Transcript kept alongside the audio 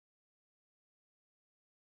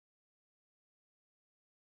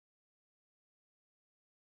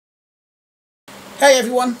Hey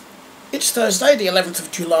everyone, it's Thursday the 11th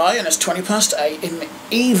of July and it's 20 past 8 in the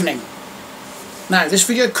evening. Now this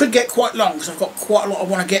video could get quite long because I've got quite a lot I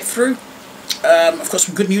want to get through. I've got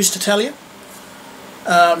some good news to tell you.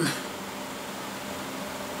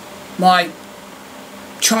 My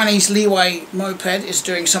Chinese leeway moped is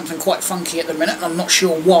doing something quite funky at the minute and I'm not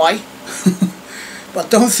sure why. But I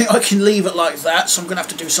don't think I can leave it like that, so I'm going to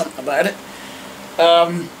have to do something about it.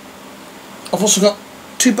 I've also got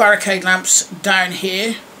two barricade lamps down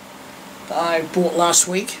here that I bought last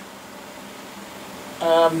week.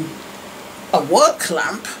 A work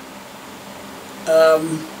lamp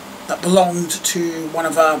that belonged to one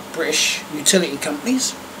of our British utility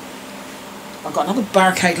companies. I've got another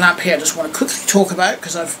barricade lamp here I just want to quickly talk about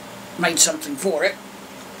because I've made something for it.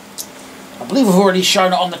 I believe I've already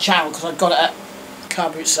shown it on the channel because I got it at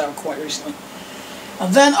car boot sale quite recently.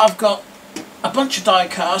 And then I've got a bunch of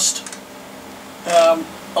die-cast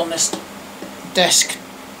on this desk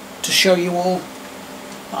to show you all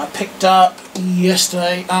that I picked up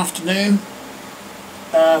yesterday afternoon.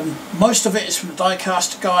 Most of it is from the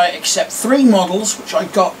die-cast guy except 3 models which I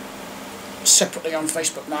got separately on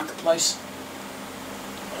Facebook Marketplace.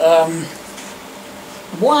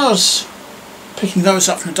 While I was picking those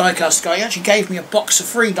up from the die-cast guy, he actually gave me a box of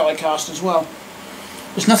free die-cast as well.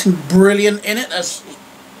 There's nothing brilliant in it.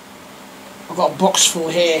 I've got a box full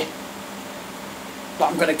here that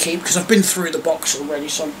I'm going to keep because I've been through the box already,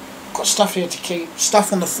 so I've got stuff here to keep,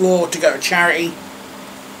 stuff on the floor to go to charity,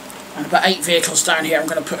 and about 8 vehicles down here I'm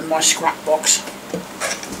going to put in my scrap box.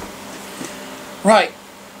 Right,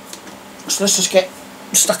 so let's just get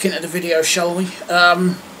stuck into the video, shall we?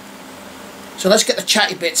 So let's get the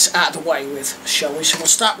chatty bits out of the way with, shall we? So we'll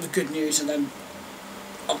start with the good news and then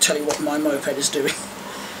I'll tell you what my moped is doing.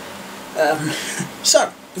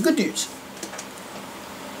 So, the good news.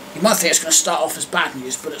 You might think it's going to start off as bad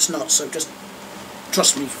news, but it's not, so just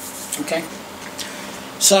trust me, okay?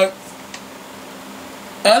 So,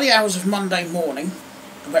 early hours of Monday morning,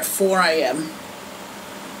 about 4 AM,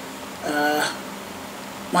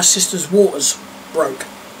 my sister's waters broke.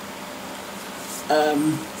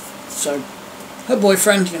 So, her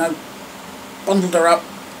boyfriend, bundled her up,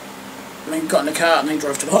 and then got in the car and they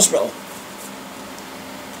drove to the hospital.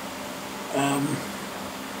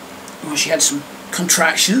 Well, she had some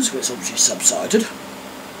contractions, which obviously subsided.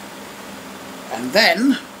 And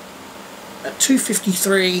then, at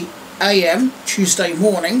 2:53 AM, Tuesday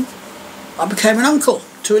morning, I became an uncle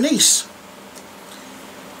to a niece.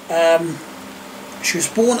 She was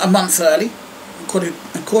born a month early,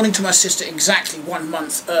 according to my sister, exactly 1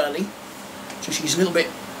 month early. So she's a little bit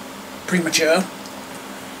premature.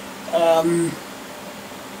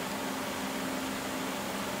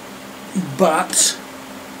 But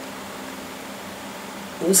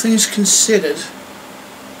all things considered,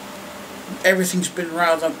 everything's been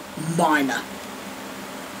rather minor.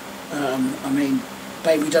 I mean,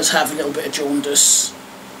 baby does have a little bit of jaundice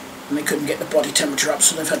and they couldn't get the body temperature up,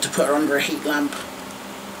 so they've had to put her under a heat lamp.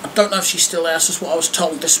 I don't know if she's still there, so that's what I was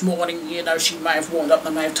told this morning. She may have warmed up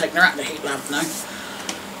and they may have taken her out of the heat lamp now.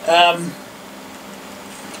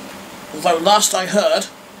 Although last I heard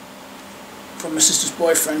from my sister's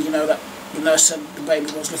boyfriend, that the nurse said the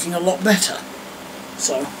baby was looking a lot better.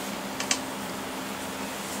 So,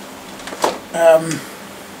 I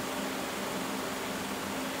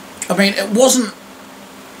mean, it wasn't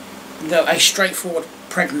a straightforward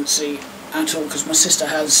pregnancy at all because my sister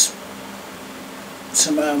has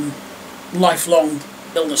some lifelong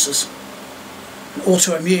illnesses, an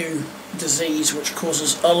autoimmune disease which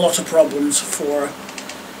causes a lot of problems for her.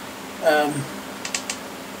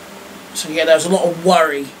 So yeah, there was a lot of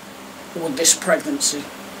worry with this pregnancy.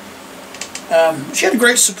 She had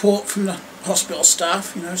great support from the hospital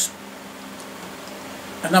staff,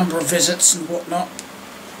 a number of visits and whatnot.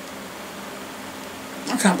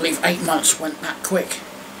 I can't believe 8 months went that quick.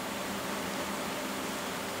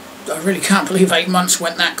 I really can't believe 8 months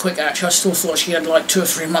went that quick, actually. I still thought she had like 2 or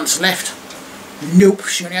 3 months left. Nope,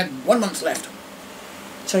 she only had 1 month left.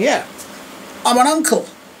 So yeah, I'm an uncle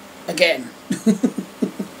again.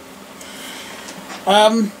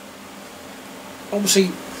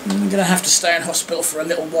 Obviously, I'm going to have to stay in hospital for a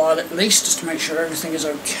little while at least, just to make sure everything is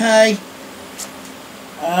okay.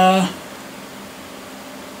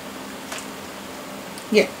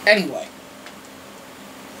 Yeah, anyway,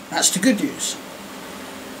 that's the good news.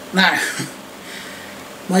 Now,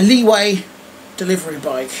 my leeway delivery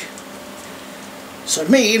bike. So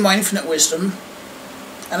me, in my infinite wisdom,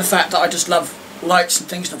 and the fact that I just love lights and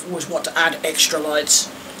things, and I've always wanted to add extra lights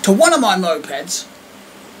to one of my mopeds.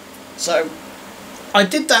 So I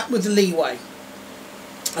did that with the leeway.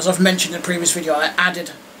 As I've mentioned in a previous video, I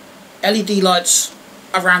added LED lights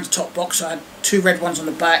around the top box. I had 2 red ones on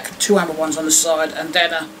the back, 2 amber ones on the side, and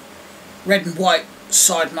then a red and white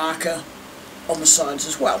side marker on the sides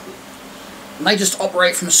as well. And they just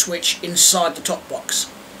operate from a switch inside the top box,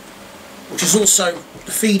 which is also,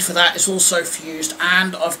 the feed for that is also fused,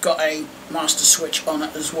 and I've got a master switch on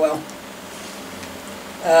it as well.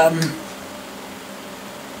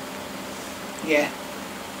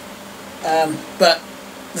 But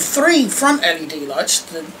the 3 front LED lights,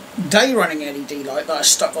 the day running LED light that I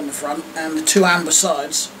stuck on the front and the 2 amber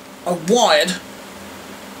sides, are wired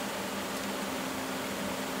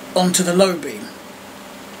onto the low beam.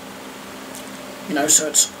 You know, so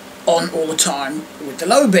it's on all the time with the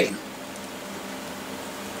low beam.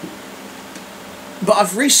 But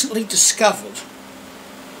I've recently discovered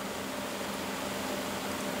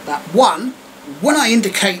that when I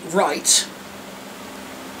indicate right,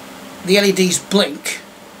 the LEDs blink,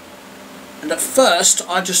 and at first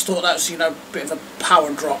I just thought that was, you know, a bit of a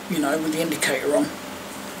power drop, you know, with the indicator on.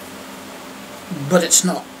 But it's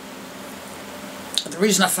not. The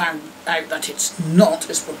reason I found out that it's not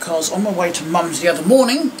is because on my way to Mum's the other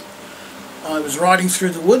morning, I was riding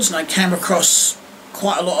through the woods and I came across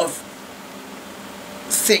quite a lot of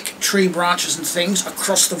thick tree branches and things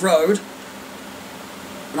across the road,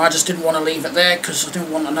 and I just didn't want to leave it there because I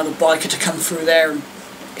didn't want another biker to come through there and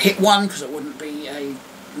hit one, because it wouldn't be a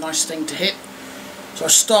nice thing to hit. So I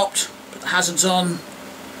stopped, put the hazards on,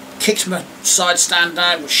 kicked my side stand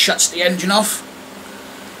down, which shuts the engine off,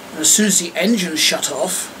 and as soon as the engine shut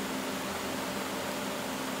off,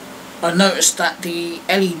 I noticed that the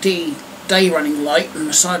LED day running light and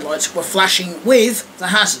the side lights were flashing with the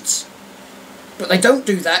hazards. But they don't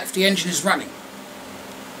do that if the engine is running.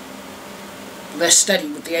 They're steady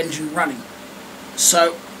with the engine running.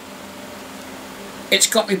 So it's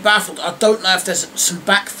got me baffled. I don't know if there's some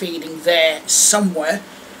backfeeding there somewhere,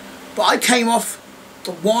 but I came off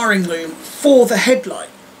the wiring loom for the headlight.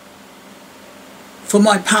 For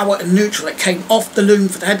my power and neutral, it came off the loom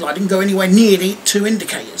for the headlight. It didn't go anywhere near the 2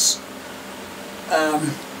 indicators.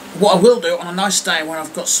 What I will do on a nice day when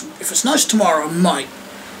I've got some, if it's nice tomorrow, I might.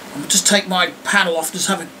 I'll just take my panel off, just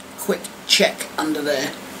have a quick check under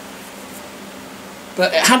there.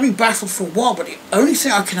 But it had me baffled for a while, but the only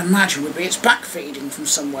thing I can imagine would be it's backfeeding from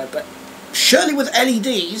somewhere. But surely with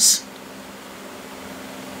LEDs,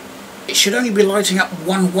 it should only be lighting up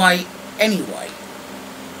one way anyway.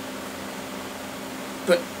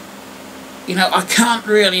 But, you know, I can't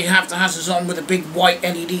really have the hazards on with a big white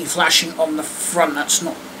LED flashing on the front. That's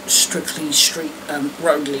not strictly street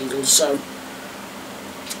road legal, so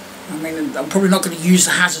I mean, I'm probably not going to use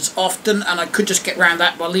the hazards often, and I could just get around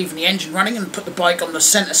that by leaving the engine running and put the bike on the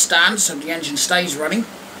centre stand so the engine stays running.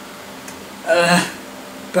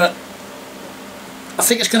 But I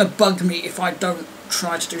think it's going to bug me if I don't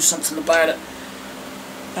try to do something about it.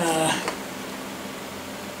 I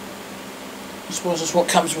suppose that's what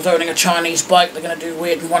comes with owning a Chinese bike. They're going to do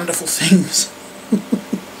weird and wonderful things.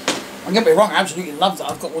 Don't get me wrong, I absolutely love that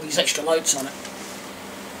I've got all these extra lights on it.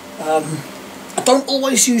 I don't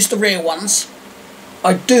always use the rear ones.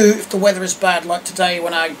 I do if the weather is bad, like today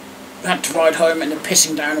when I had to ride home in the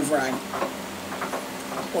pissing down of rain.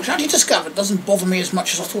 Which I actually discovered doesn't bother me as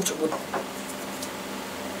much as I thought it would.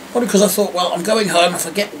 Probably because I thought, well, I'm going home, if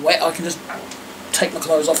I get wet I can just take my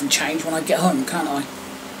clothes off and change when I get home, can't I?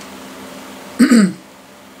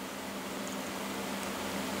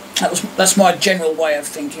 That's my general way of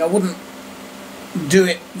thinking. I wouldn't do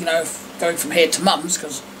it, you know, going from here to Mum's,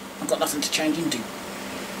 because I've got nothing to change into.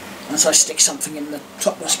 Unless I stick something in the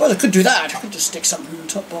top box. I suppose I could do that. I could just stick something in the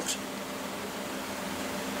top box.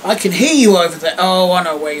 I can hear you over there. Oh, I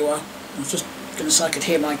know where you are. I was just going to say I could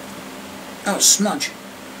hear my... Oh, it's Smudge.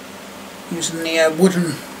 Using the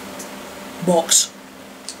wooden box.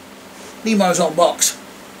 Nemo's old box.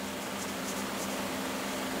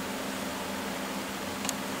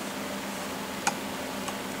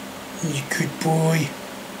 He's a good boy.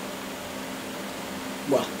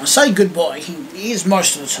 Well, I say good boy, he is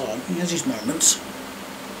most of the time. He has his moments.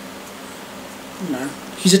 You know,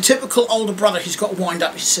 he's a typical older brother who's got to wind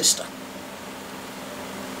up his sister.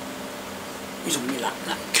 He's on my lap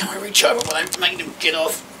now. Can I reach over without making him get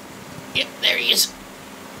off? Yep, there he is.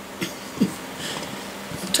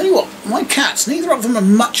 I'll tell you what, my cats, neither of them are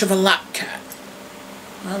much of a lap cat.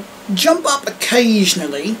 I'll jump up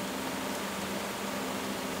occasionally.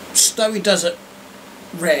 Stowie does it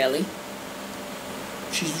rarely.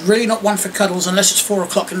 She's really not one for cuddles unless it's 4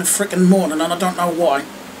 o'clock in the frickin' morning, and I don't know why.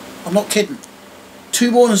 I'm not kidding.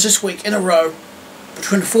 2 mornings this week in a row,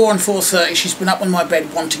 between 4 and 4:30, she's been up on my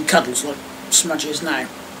bed wanting cuddles, like Smudge is now.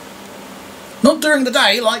 Not during the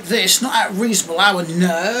day like this, not at a reasonable hour,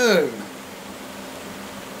 no.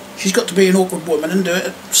 She's got to be an awkward woman and do it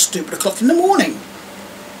at stupid o'clock in the morning.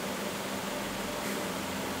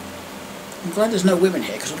 I'm glad there's no women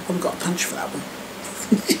here because I've probably got a punch for that one.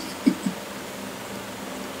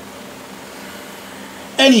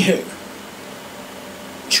 Anywho,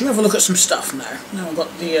 should we have a look at some stuff now? Now I've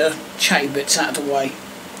got the chain bits out of the way.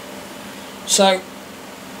 So,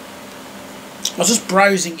 I was just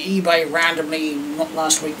browsing eBay randomly, not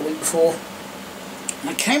last week, the week before, and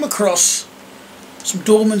I came across some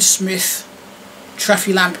Dorman Smith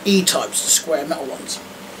Traffi lamp E-types, the square metal ones.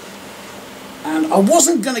 And I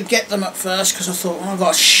wasn't going to get them at first because I thought, well, I've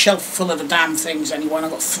got a shelf full of the damn things anyway, and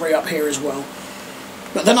I've got 3 up here as well.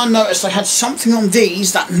 But then I noticed they had something on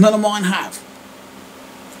these that none of mine have.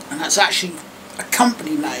 And that's actually a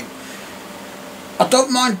company name. I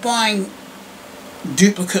don't mind buying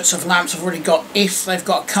duplicates of lamps I've already got if they've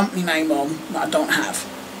got a company name on that I don't have.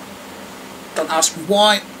 Don't ask me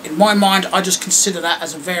why. In my mind, I just consider that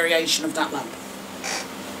as a variation of that lamp.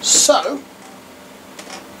 So,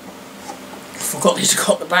 I forgot these have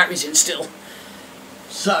got the batteries in still.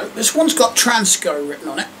 So, this one's got Transco written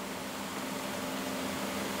on it.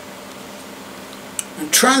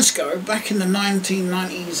 And Transco, back in the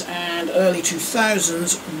 1990s and early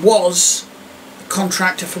 2000s, was a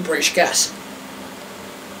contractor for British Gas.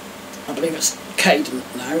 I believe it's Cadent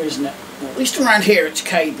now, isn't it? Well, at least around here it's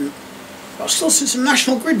Cadent. But I've still seen some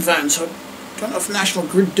National Grid vans, so I don't know if National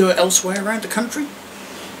Grid do it elsewhere around the country.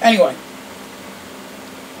 Anyway.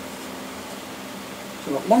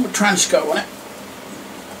 So I've got one with Transco on it.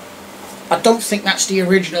 I don't think that's the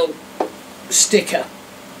original sticker.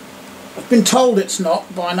 I've been told it's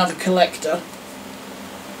not by another collector.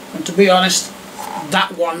 And to be honest,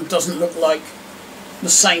 that one doesn't look like the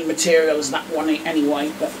same material as that one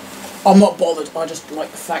anyway, but I'm not bothered. I just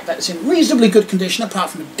like the fact that it's in reasonably good condition, apart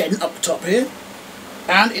from a dent up the top here,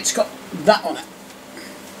 and it's got that on it.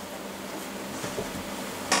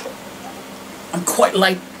 I'm quite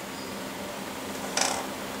late.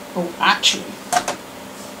 Oh, actually,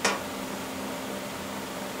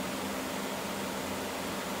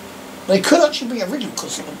 they could actually be original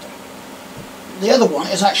because the other one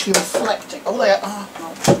is actually reflecting. Oh, they are. Oh,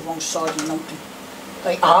 no, the wrong side of the numpty.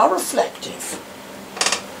 They are reflective.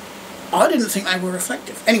 I didn't think they were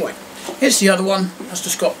reflective. Anyway, here's the other one. It's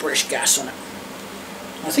just got British Gas on it.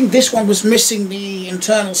 I think this one was missing the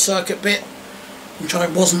internal circuit bit, which I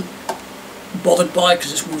wasn't bothered by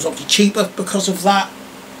because this one was obviously cheaper because of that.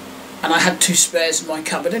 And I had 2 spares in my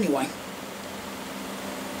cupboard anyway.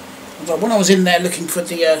 Although when I was in there looking for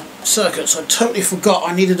the circuits, I totally forgot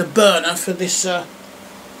I needed a burner for this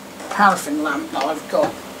paraffin lamp that I've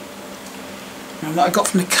got. And that I got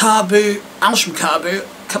from the car boot, Alsham car boot,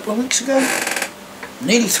 a couple of weeks ago.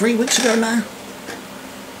 Nearly 3 weeks ago now.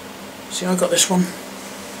 See, I got this one.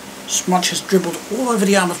 Smudge has dribbled all over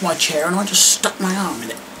the arm of my chair and I just stuck my arm in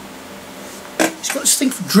it. He's got this thing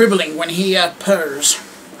for dribbling when he purrs.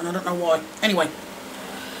 And I don't know why. Anyway.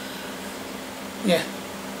 Yeah.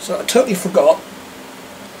 So I totally forgot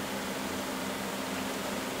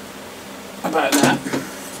about that.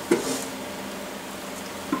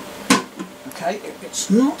 Okay, it's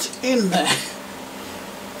not in there.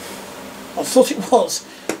 I thought it was.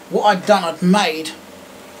 What I'd done, I'd made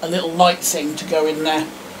a little light thing to go in there.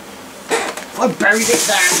 I buried it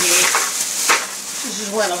down here. This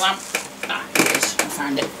is where the lamp... Ah, here it is. I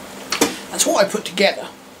found it. That's what I put together.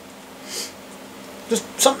 Just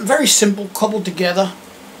something very simple, cobbled together.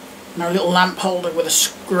 And a little lamp holder with a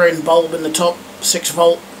screw-in bulb in the top, 6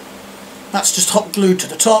 volt. That's just hot glued to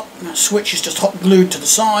the top, and that switch is just hot glued to the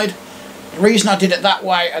side. The reason I did it that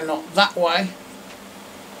way and not that way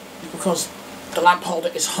is because the lamp holder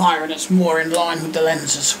is higher and it's more in line with the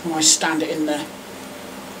lenses when I stand it in there.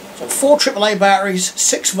 So 4 AAA batteries,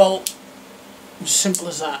 6 volt, as simple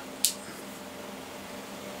as that.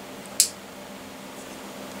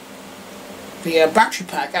 The battery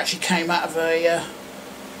pack actually came out of a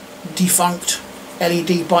defunct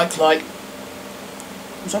LED bike light.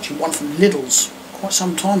 It was actually one from Lidl's quite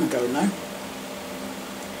some time ago now.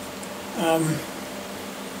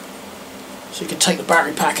 So you could take the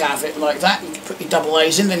battery pack out of it like that, you could put your double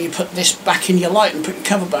A's in, then you put this back in your light and put your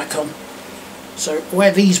cover back on. So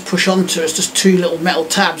where these push onto is just 2 little metal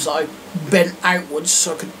tabs that I bent outwards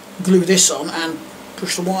so I could glue this on and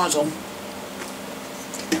push the wires on.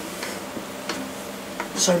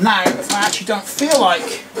 So now, if I actually don't feel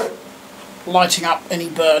like lighting up any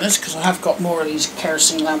burners, because I have got more of these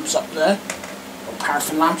kerosene lamps up there, or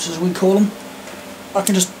paraffin lamps as we call them, I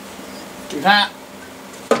can just do that,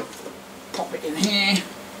 pop it in here,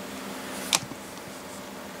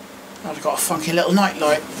 add a I've got a funky little night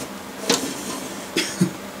light.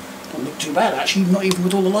 Don't look too bad actually, not even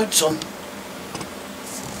with all the lights on.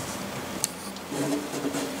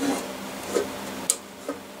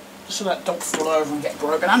 Just so that don't fall over and get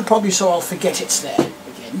broken, and probably so I'll forget it's there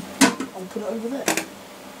again. I'll put it over there.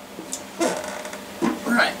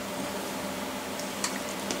 Right.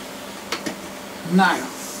 Now,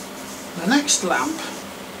 the next lamp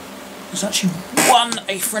is actually one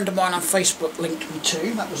a friend of mine on Facebook linked me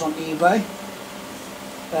to. That was on eBay.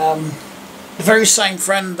 The very same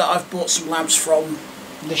friend that I've bought some lamps from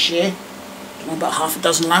this year. I don't know, about half a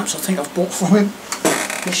dozen lamps I think I've bought from him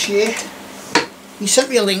this year. He sent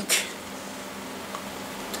me a link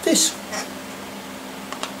to this.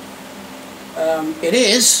 It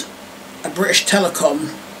is a British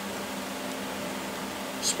Telecom,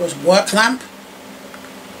 I suppose, work lamp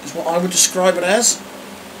is what I would describe it as.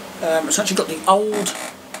 It's actually got the old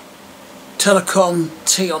Telecom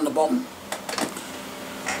T on the bottom.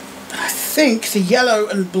 I think the yellow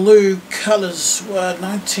and blue colours were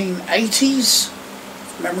 1980s,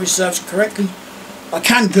 if memory serves correctly. I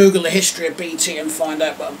can Google the history of BT and find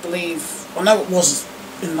out, but I know it was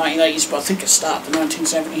in the 1980s, but I think it started in the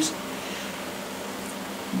 1970s.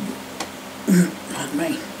 Pardon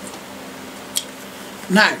me.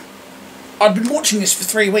 Now, I'd been watching this for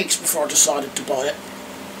 3 weeks before I decided to buy it,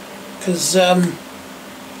 because the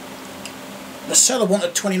seller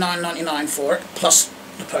wanted $29.99 for it, plus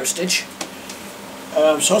the postage. So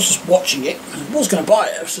I was just watching it. I was going to buy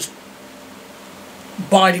it, I was just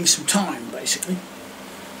biding some time, basically.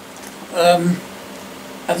 And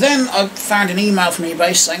then I found an email from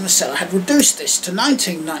eBay saying the seller had reduced this to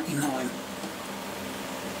 $19.99.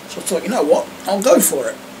 So I thought, you know what, I'll go for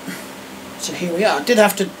it. So here we are. I did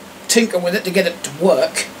have to tinker with it to get it to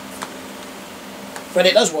work, but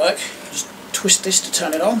it does work. Just twist this to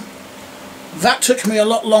turn it on. That took me a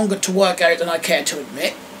lot longer to work out than I care to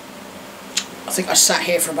admit. I think I sat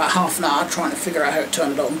here for about half an hour trying to figure out how to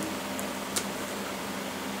turn it on.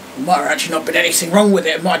 There might have actually not been anything wrong with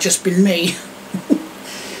it, it might have just been me.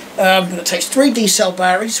 But it takes 3 D-cell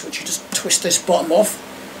batteries, which you just twist this bottom off.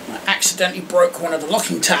 I accidentally broke one of the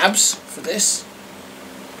locking tabs for this.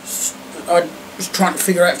 I was trying to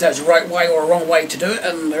figure out if there's a right way or a wrong way to do it,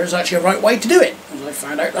 and there is actually a right way to do it, as I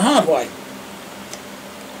found out the hard way.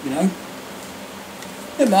 You know,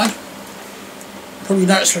 never mind. Probably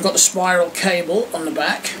noticed I've got the spiral cable on the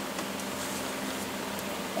back.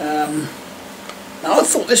 Now I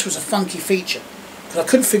thought this was a funky feature, because I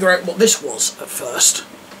couldn't figure out what this was at first.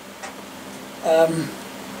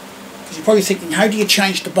 Because you're probably thinking, how do you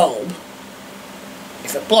change the bulb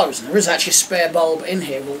if it blows? And there is actually a spare bulb in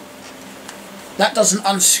here. Well, that doesn't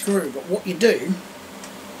unscrew, but what you do,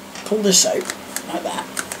 pull this out like that.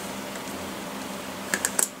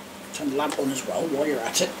 Turn the lamp on as well while you're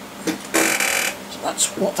at it. So that's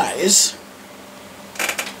what that is.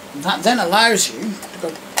 And that then allows you to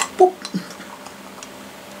go boop.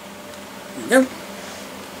 There you go.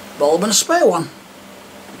 Bulb and a spare one.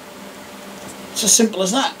 It's as simple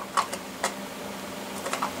as that.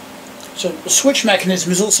 So the switch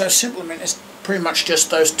mechanism is also simple. I mean, it's pretty much just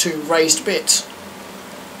those 2 raised bits.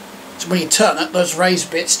 So when you turn it, those raised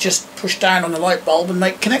bits just push down on the light bulb and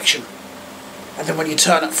make connection. And then when you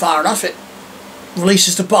turn it far enough, it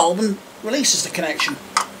releases the bulb and releases the connection.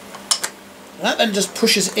 And that then just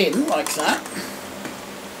pushes in like that.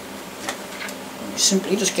 And you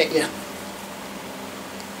simply just get your,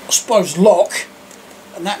 I suppose, lock,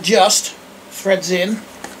 and that just threads in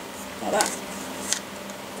like that.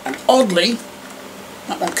 And oddly,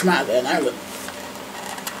 that won't come out of there now, look.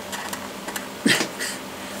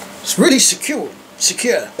 It's really secure,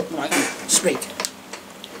 when I can speak.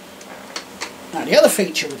 Now the other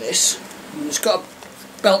feature with this, it's got a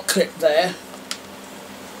belt clip there.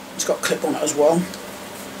 It's got a clip on it as well.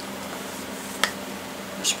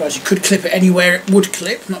 I suppose you could clip it anywhere it would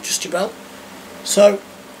clip, not just your belt. So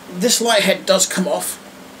this light head does come off.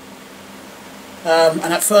 And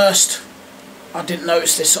at first I didn't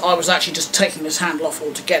notice this. I was actually just taking this handle off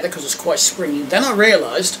altogether because it's quite springy. Then I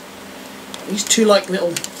realised these 2 like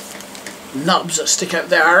little nubs that stick out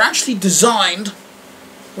there are actually designed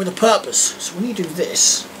with a purpose. So when you do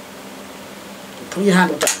this, you pull your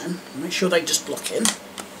handle down and make sure they just lock in,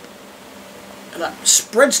 and that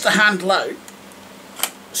spreads the handle out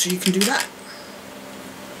so you can do that.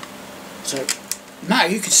 So now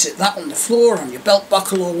you can sit that on the floor, on your belt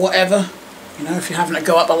buckle or whatever. You know, if you're having to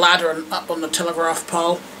go up a ladder and up on the telegraph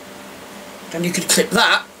pole, then you could clip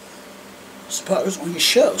that, I suppose, on your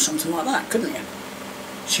shirt or something like that, couldn't you?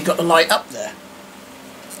 So you've got the light up there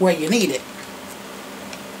where you need it.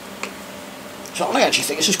 So I actually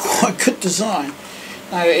think this is quite a good design.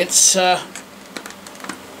 Now it's got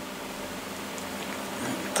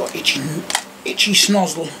itchy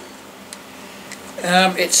snozzle.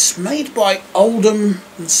 It's made by Oldham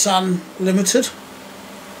and Son Limited.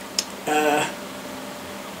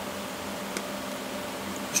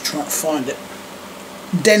 Just trying to find it.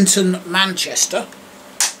 Denton, Manchester.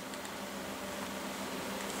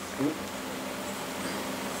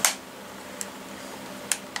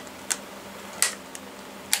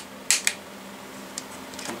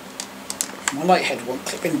 My light head won't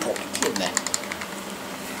clip in properly, in there.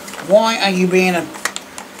 Why are you being a...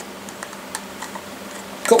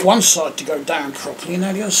 Got one side to go down properly,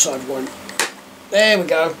 now the other side won't. There we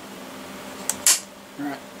go.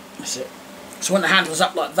 Right, that's it. So when the handle's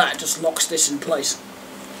up like that, it just locks this in place.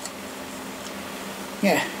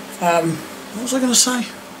 Yeah, what was I going to say?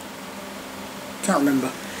 Can't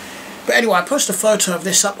remember. But anyway, I posted a photo of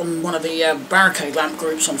this up on one of the barricade lamp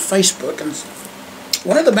groups on Facebook, and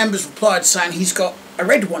one of the members replied saying he's got a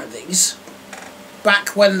red one of these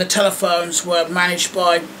back when the telephones were managed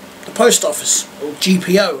by the post office, or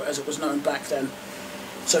GPO as it was known back then.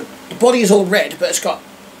 So the body is all red, but it's got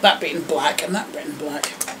that bit in black and that bit in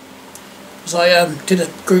black. So I did a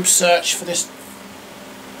group search for this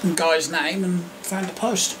guy's name and found the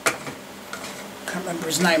post. Can't remember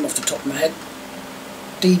his name off the top of my head.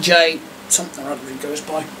 DJ something or other he goes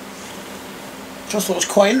by. Just thought it was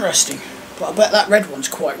quite interesting. But I bet that red one's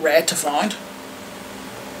quite rare to find.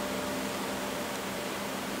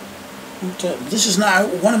 And, this is now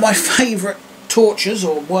one of my favourite torches,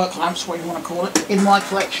 or work lamps, what you want to call it, in my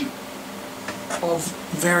collection of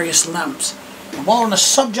various lamps. And while on the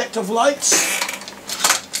subject of lights,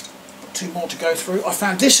 two more to go through, I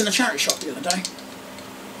found this in a charity shop the other day.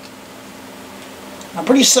 I'm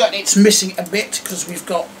pretty certain it's missing a bit because we've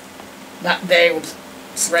got that there with a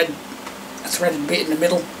threaded bit in the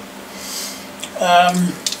middle.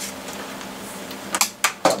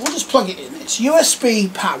 We'll just plug it in. It's USB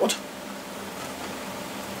powered.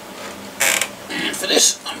 And for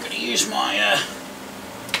this, I'm going to use my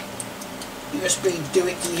USB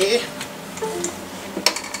doohickey here.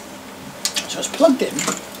 So it's plugged in.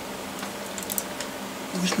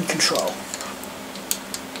 USB control.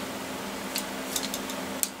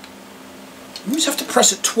 You just have to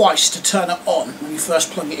press it twice to turn it on when you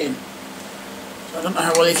first plug it in. So I don't know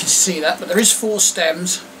how well you can see that, but there is 4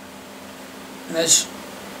 stems. And there's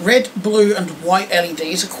red, blue and white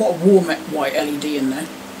LEDs. Quite a warm white LED in there.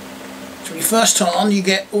 So when you first turn it on, you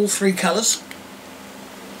get all 3 colours.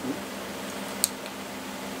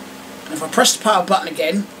 And if I press the power button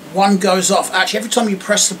again, one goes off. Actually, every time you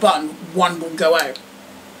press the button, one will go out.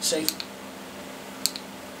 See?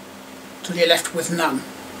 Until you're left with none.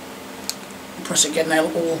 Press it again,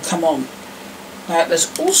 they'll all come on. There's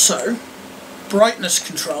also brightness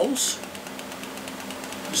controls.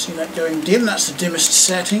 See that going dim, that's the dimmest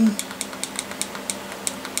setting.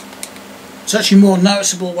 It's actually more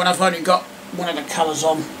noticeable when I've only got one of the colours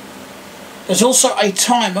on. There's also a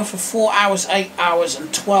timer for 4 hours, 8 hours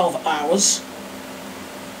and 12 hours.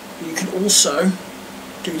 You can also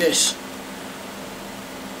do this.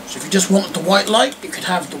 So if you just wanted the white light, you could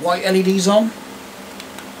have the white LEDs on.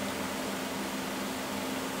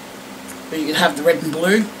 But you can have the red and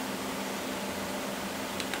blue.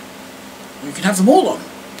 You can have them all on.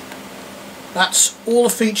 That's all the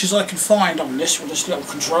features I can find on this with this little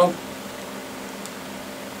control.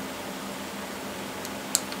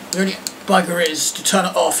 The only bugger is, to turn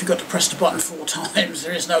it off you've got to press the button 4 times.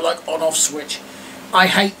 There is no like on-off switch. I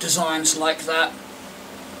hate designs like that.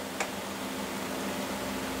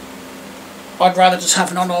 I'd rather just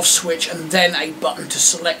have an on-off switch and then a button to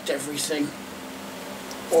select everything.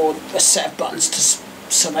 Or a set of buttons to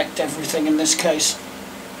select everything in this case.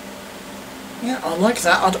 Yeah, I like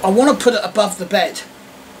that. I want to put it above the bed.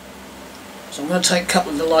 So I'm going to take a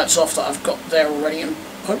couple of the lights off that I've got there already and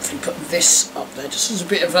hopefully put this up there just as a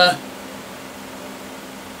bit of a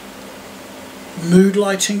mood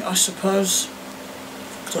lighting, I suppose.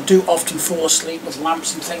 Because I do often fall asleep with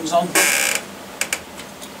lamps and things on.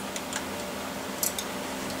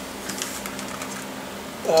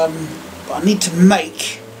 But I need to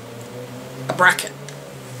make a bracket.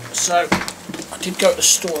 So I did go to the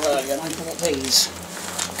store earlier and I bought these.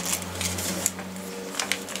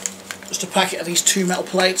 Just a packet of these 2 metal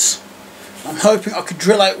plates. I'm hoping I could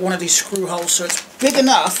drill out one of these screw holes so it's big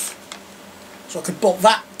enough so I could bolt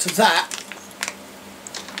that to that.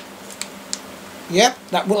 Yep,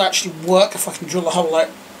 that will actually work if I can drill the hole out.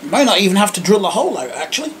 You may not even have to drill the hole out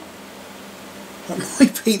actually. That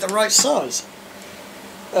might be the right size.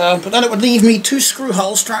 But then it would leave me 2 screw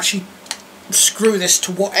holes to actually screw this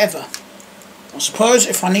to whatever. I suppose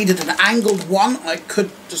if I needed an angled one, I could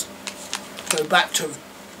just go back to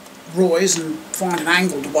Roy's and find an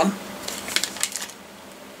angled one.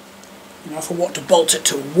 You know, if I want to bolt it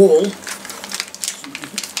to a wall.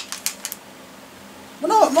 Well,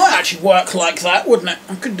 no, it might actually work like that, wouldn't it?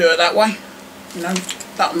 I could do it that way. You know,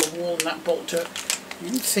 that on the wall and that bolt to it. The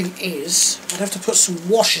only thing is, I'd have to put some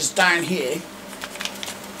washers down here,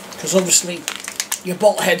 because obviously your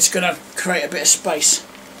bolt head's going to create a bit of space.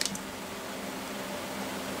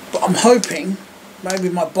 But I'm hoping, maybe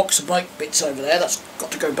my box of bike bits over there, that's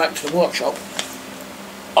got to go back to the workshop,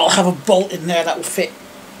 I'll have a bolt in there that will fit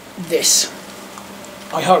this.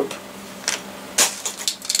 I hope.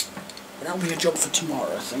 But that'll be a job for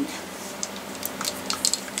tomorrow, I think.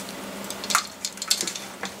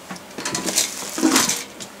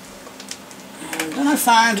 And then I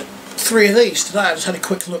found 3 of these today. I just had a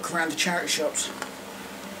quick look around the charity shops.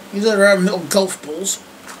 These are little golf balls.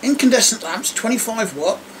 Incandescent lamps, 25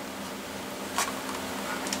 watt.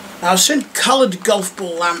 Now, I've seen coloured golf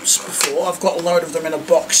ball lamps before. I've got a load of them in a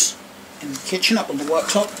box in the kitchen up on the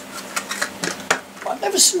worktop. But I've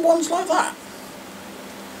never seen ones like that.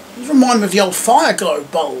 These remind me of the old fire glow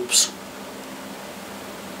bulbs.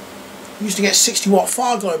 You used to get 60 watt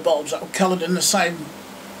fire glow bulbs that were coloured in the same,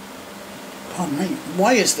 pardon me,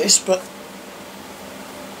 way as this, but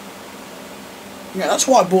yeah, that's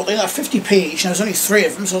why I bought these. They're 50p each, and there's only 3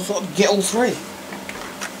 of them, so I thought I'd get all 3.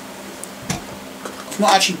 I've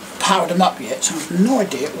not actually powered them up yet, so I have no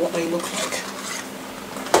idea what they look like.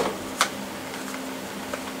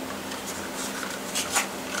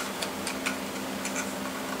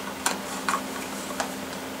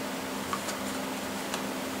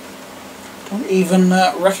 Don't even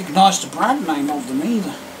recognise the brand name of them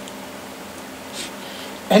either.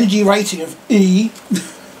 Energy rating of E.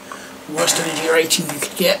 Worst energy rating you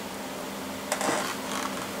could get.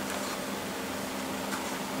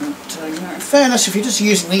 But, you know, in fairness, if you're just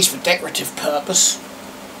using these for decorative purpose,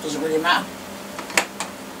 doesn't really matter.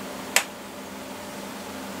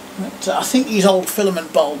 But I think these old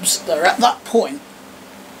filament bulbs, they're at that point,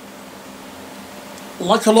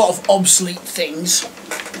 like a lot of obsolete things,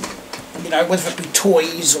 you know, whether it be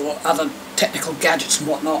toys or other technical gadgets and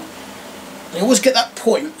whatnot, they always get that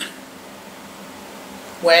point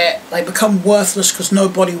where they become worthless because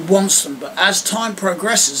nobody wants them. But as time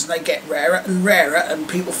progresses and they get rarer and rarer and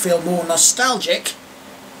people feel more nostalgic,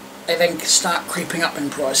 they then start creeping up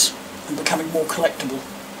in price and becoming more collectible.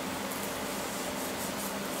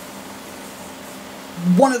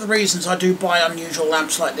 One of the reasons I do buy unusual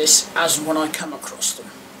lamps like this as and when I come across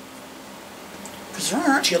them, because there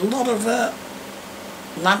are actually a lot of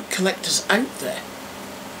lamp collectors out there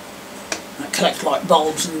that collect like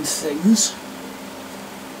bulbs and things.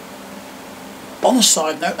 On a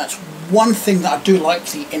side note, that's one thing that I do like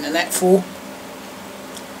the internet for.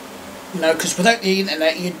 You know, because without the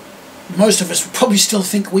internet, most of us would probably still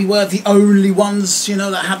think we were the only ones, you know,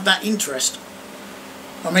 that had that interest.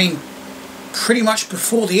 I mean, pretty much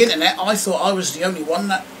before the internet, I thought I was the only one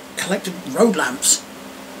that collected road lamps.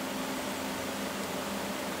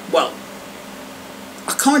 Well,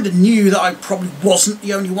 I kind of knew that I probably wasn't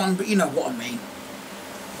the only one, but you know what I mean.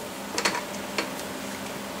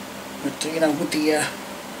 But, you know, with the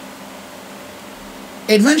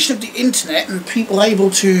invention of the internet and people able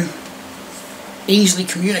to easily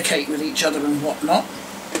communicate with each other and whatnot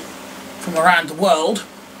from around the world,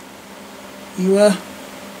 you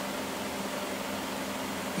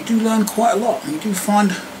do learn quite a lot. You do find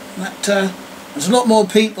that there's a lot more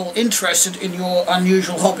people interested in your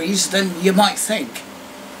unusual hobbies than you might think.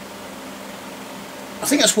 I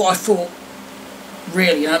think that's what I thought,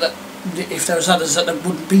 really, you know, that if there was others, that there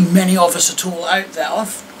wouldn't be many of us at all out there.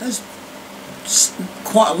 There's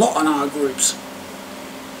quite a lot on our groups.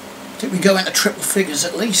 I think we go into triple figures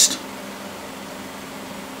at least.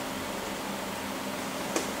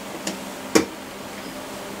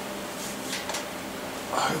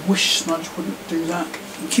 I wish Smudge wouldn't do that.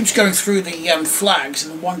 He keeps going through the flags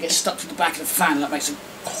and the one gets stuck to the back of the fan and that makes a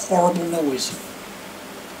horrible noise.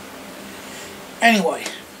 Anyway,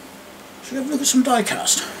 should we have a look at some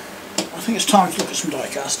diecast? I think it's time to look at some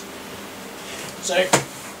diecast. So,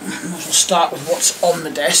 might as well start with what's on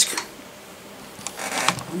the desk.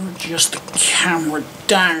 I'm going to adjust the camera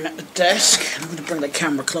down at the desk. I'm going to bring the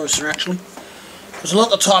camera closer actually, because a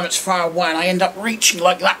lot of the time it's far away and I end up reaching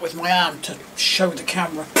like that with my arm to show the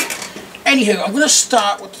camera. Anywho, I'm going to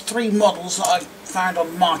start with the 3 models that I found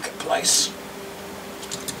on Marketplace.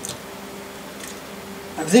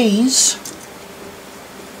 Now these,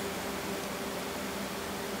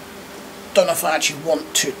 don't know if I actually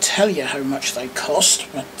want to tell you how much they cost,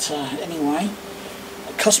 but anyway,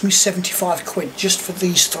 they cost me 75 quid just for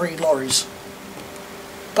these 3 lorries.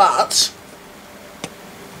 But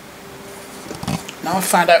now I've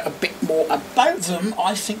found out a bit more about them,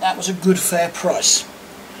 I think that was a good fair price.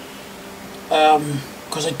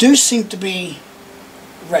 Because they do seem to be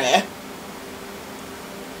rare.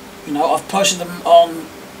 You know, I've posted them on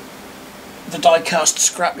the Diecast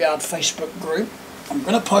Scrapyard Facebook group. I'm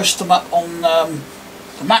going to post them up on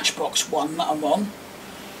the Matchbox one that I'm on.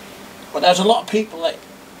 But there's a lot of people that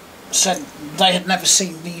said they had never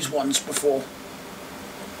seen these ones before.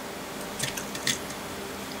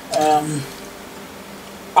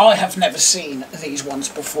 I have never seen these ones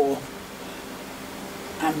before.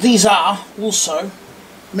 And these are also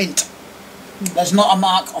mint. There's not a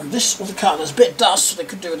mark on this or the car. There's a bit of dust, so they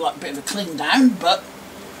could do like a bit of a clean down, but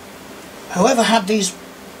whoever had these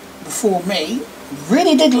before me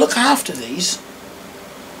really did look after these.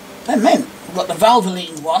 They're mint. We've got the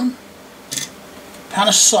Valvoline one,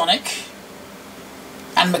 Panasonic,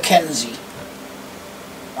 and Mackenzie.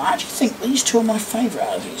 I actually think these 2 are my favourite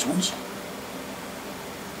out of these ones.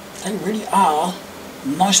 They really are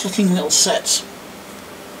nice looking little sets.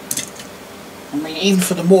 I mean, even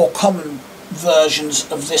for the more common versions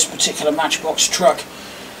of this particular Matchbox truck,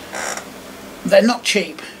 they're not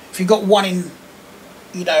cheap. If you've got one in,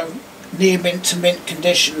 you know, near mint to mint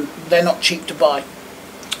condition, they're not cheap to buy.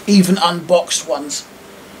 Even unboxed ones.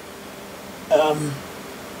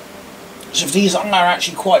 So if these are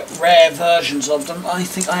actually quite rare versions of them, I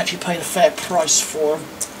think I actually paid a fair price for them.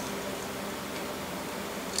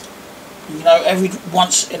 You know, every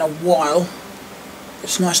once in a while,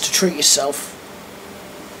 it's nice to treat yourself.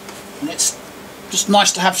 And it's just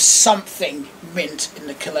nice to have something mint in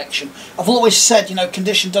the collection. I've always said, you know,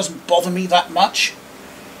 condition doesn't bother me that much.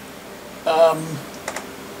 But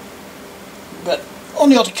on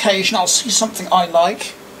the odd occasion, I'll see something I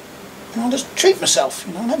like, and I'll just treat myself,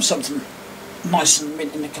 you know, and have something nice and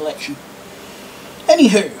mint in the collection.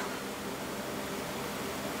 Anywho,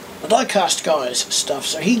 the Diecast guy's stuff.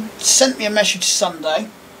 So he sent me a message Sunday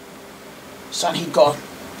saying he'd got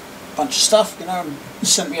a bunch of stuff, you know, and he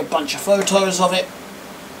sent me a bunch of photos of it.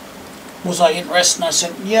 Was I interested? And I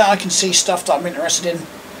said, yeah, I can see stuff that I'm interested in.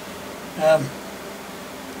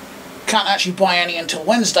 Can't actually buy any until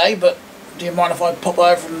Wednesday, but do you mind if I pop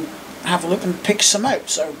over and have a look and pick some out?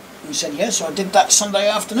 So he said, yeah, so I did that Sunday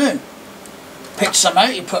afternoon. Picked some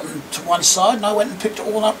out, he put them to one side, and I went and picked it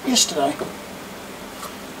all up yesterday.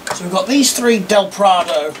 So we've got these 3 Del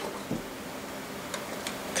Prado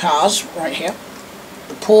cars right here.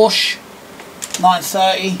 The Porsche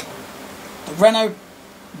 930, the Renault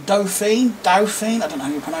Dauphine, I don't know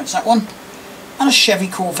how you pronounce that one, and a Chevy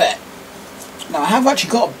Corvette. Now I have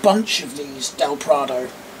actually got a bunch of these Del Prado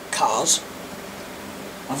cars.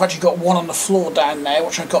 I've actually got one on the floor down there,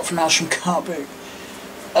 which I got from Alsham Car Boot.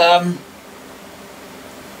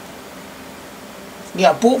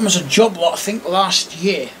 Yeah, I bought them as a job lot, I think, last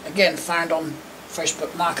year. Again, found on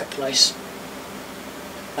Facebook Marketplace.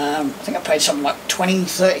 I think I paid something like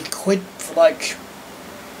 20-30 quid for like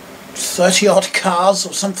 30 odd cars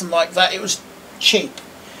or something like that. It was cheap.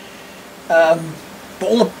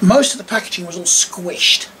 But most of the packaging was all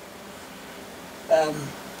squished.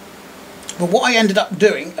 But what I ended up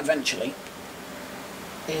doing eventually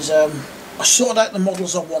is I sorted out the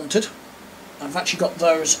models I wanted. I've actually got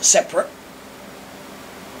those separate.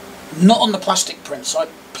 Not on the plastic prints, like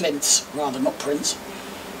plinths rather, not prints,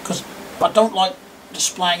 because I don't like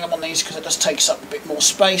displaying them on these because it just takes up a bit more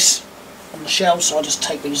space on the shelves, so I just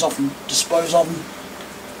take these off and dispose of them.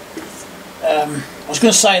 I was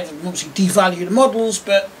going to say that obviously devalue the models,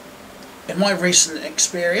 but in my recent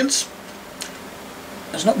experience,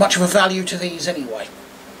 there's not much of a value to these anyway.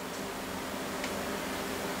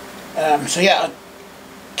 So yeah, I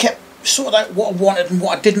kept sorted out what I wanted and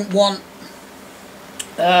what I didn't want.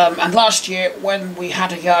 And last year, when we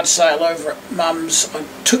had a yard sale over at Mum's, I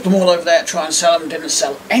took them all over there to try and sell them, didn't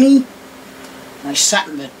sell any. And they sat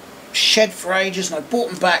in the shed for ages, and I brought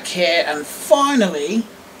them back here, and finally,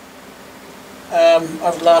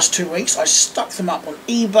 over the last 2 weeks, I stuck them up on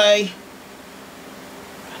eBay.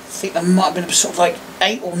 I think there might have been sort of like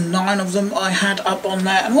 8 or 9 of them I had up on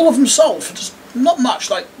there, and all of them sold for just not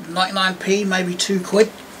much, like 99p, maybe 2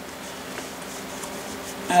 quid.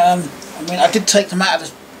 I mean, I did take them out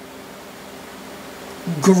of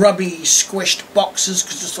the grubby, squished boxes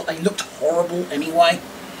because I just thought they looked horrible anyway.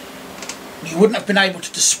 You wouldn't have been able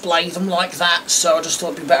to display them like that, so I just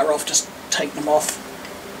thought it'd be better off just taking them off.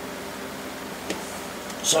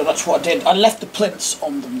 So that's what I did. I left the plinths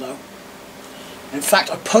on them though. In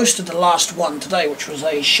fact, I posted the last one today, which was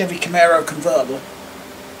a Chevy Camaro convertible.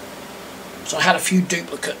 So I had a few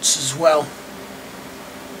duplicates as well.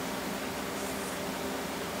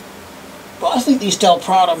 But I think these Del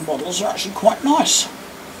Prado models are actually quite nice.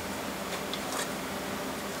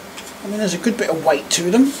 I mean, there's a good bit of weight to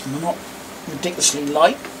them, and they're not ridiculously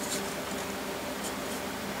light.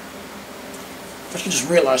 I just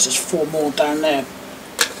realised there's 4 more down there.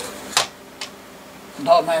 And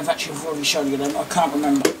I may have actually already shown you them, I can't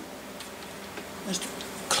remember. Just a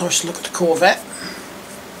close look at the Corvette.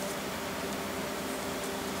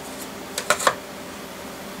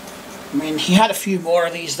 I mean, he had a few more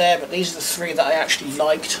of these there, but these are the 3 that I actually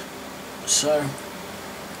liked. So,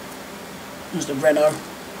 there's the Renault.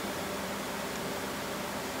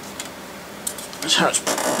 That's how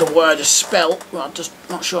the word is spelt. Well, I'm just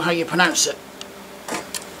not sure how you pronounce it.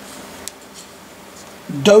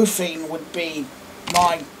 Dauphine would be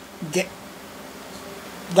my get.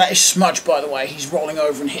 That is Smudge, by the way. He's rolling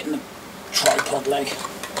over and hitting the tripod leg.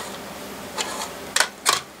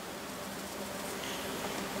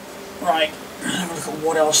 Right, let's have a look at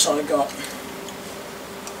what else I got.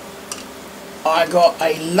 I got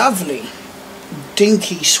a lovely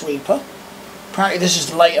dinky sweeper. Apparently this is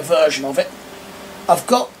the later version of it. I've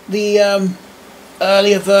got the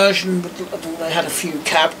earlier version, they had a few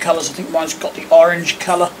cab colours. I think mine's got the orange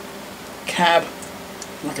colour cab,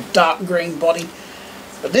 like a dark green body.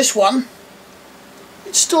 But this one,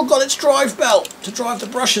 it's still got its drive belt to drive the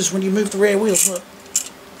brushes when you move the rear wheels. Look.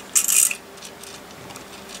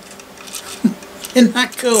 Isn't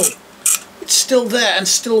that cool? It's still there and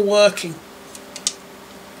still working.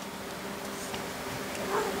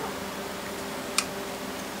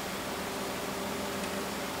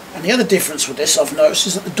 And the other difference with this I've noticed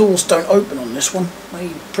is that the doors don't open on this one.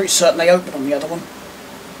 I'm pretty certain they open on the other one.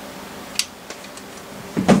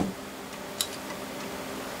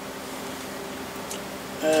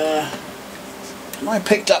 And I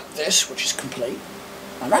picked up this, which is complete.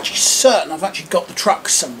 I'm actually certain I've actually got the truck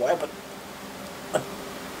somewhere, but I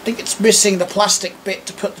think it's missing the plastic bit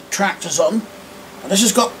to put the tractors on. And this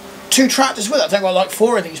has got 2 tractors with it. I think I've got like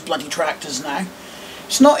 4 of these bloody tractors now.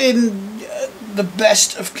 It's not in the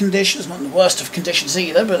best of conditions, not in the worst of conditions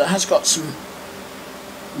either, but it has got some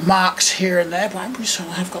marks here and there. But I'm pretty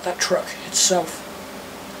certain I have got that truck itself.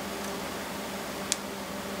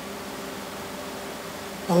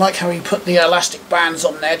 I like how he put the elastic bands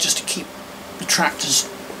on there just to keep the tractors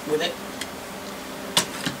with it.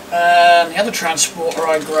 And the other transporter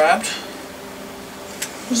I grabbed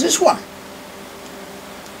was this one.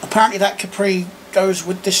 Apparently that Capri goes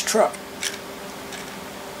with this truck.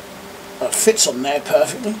 It fits on there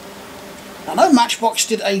perfectly. I know Matchbox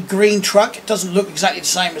did a green truck. It doesn't look exactly the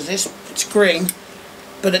same as this. It's green,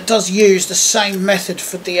 but it does use the same method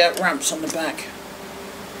for the ramps on the back.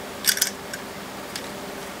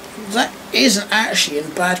 That isn't actually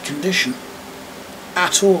in bad condition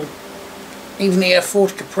at all. Even the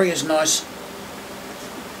Ford Capri is nice.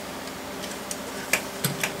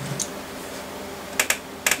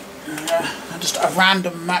 Just a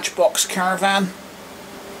random Matchbox Caravan.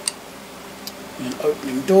 An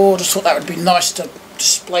opening door. Just thought that would be nice to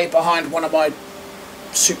display behind one of my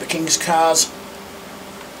Super Kings cars.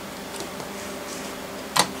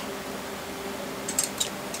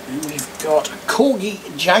 And we've got a Corgi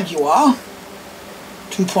Jaguar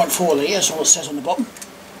 2.4 litre, that's all it says on the bottom.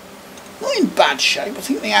 Not in bad shape. I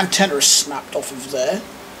think the antenna is snapped off of there.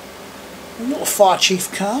 A little Fire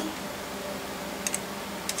Chief car.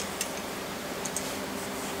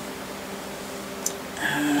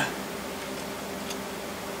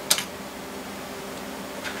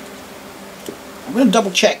 I'm going to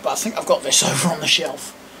double check, but I think I've got this over on the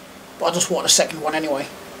shelf. But I just want a second one anyway.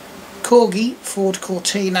 Corgi Ford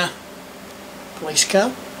Cortina police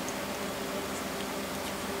car.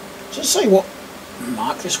 Does it say what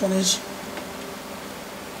mark this one is?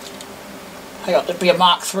 Hang on, it'd be a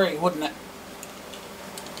Mark III, wouldn't it?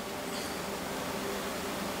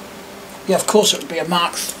 Yeah, of course it would be a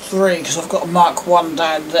Mark III, because I've got a Mark I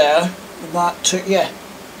down there. The Mark II, yeah. It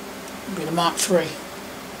would be the Mark III.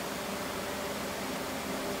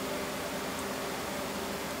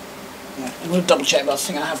 Yeah, I'm going to double check, but I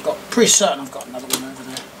think I have got, pretty certain I've got another one over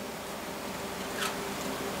there.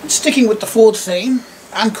 And sticking with the Ford theme,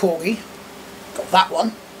 and Corgi, got that one,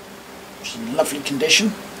 which is in lovely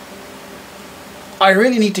condition. I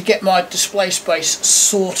really need to get my display space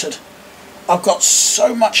sorted. I've got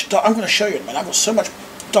so much, I'm going to show you in a minute, I've got so much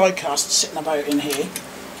diecast sitting about in here.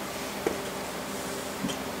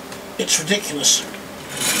 It's ridiculous.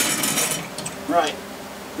 Right,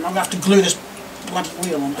 and I'm going to have to glue this bloody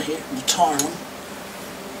wheel onto here, and the tyre on.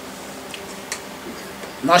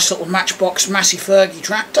 Nice little Matchbox Massey Fergie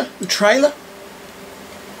tractor and trailer.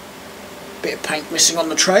 Bit of paint missing on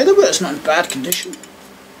the trailer, but it's not in bad condition.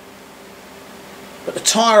 but the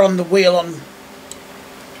tyre on the wheel on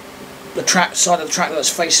the side of the tractor that's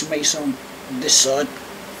facing me, so on this side,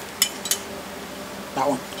 that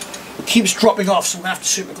one, it keeps dropping off, so I'm going to have to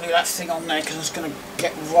super glue that thing on there because it's going to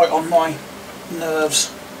get right on my nerves.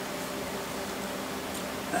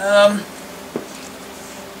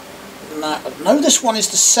 No, this one is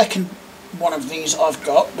the second one of these I've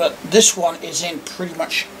got, but this one is in pretty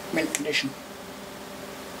much mint condition.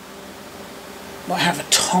 Might have a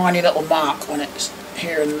tiny little mark on it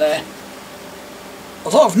here and there,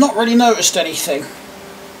 although I've not really noticed anything.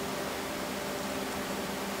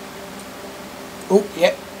 Oh,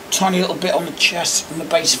 yep, tiny little bit on the chest, on the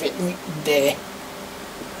base of it, there.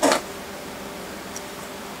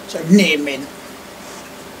 So near mint.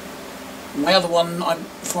 My other one,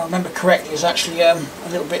 if I remember correctly, is actually a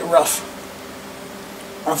little bit rough.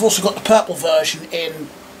 And I've also got the purple version in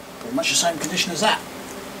pretty much the same condition as that.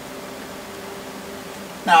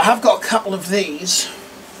 Now I have got a couple of these,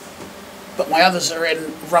 but my others are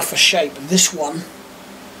in rougher shape. This one,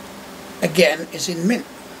 again, is in mint.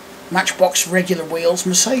 Matchbox regular wheels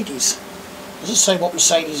Mercedes. Does it say what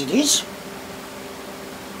Mercedes it is?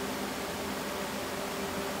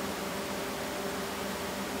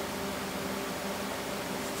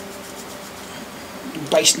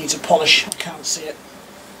 Base needs a polish, I can't see it.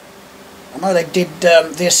 I know they did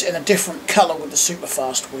this in a different colour with the super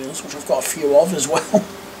fast wheels, which I've got a few of as well.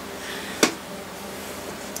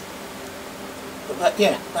 But that,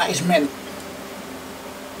 yeah, that is mint.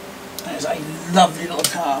 That is a lovely little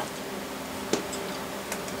car.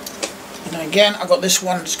 And then again, I got this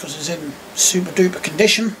one just because it's in super duper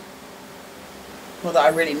condition. Not that I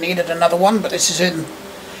really needed another one, but this is in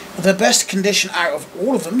the best condition out of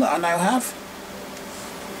all of them that I now have.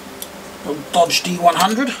 Little Dodge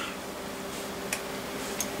D100.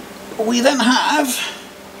 We then have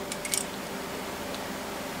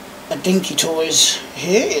a Dinky Toys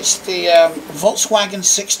here. It's the Volkswagen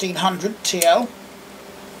 1600 TL.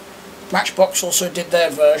 Matchbox also did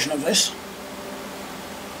their version of this.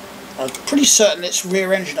 I'm pretty certain it's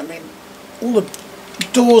rear engine. I mean, all the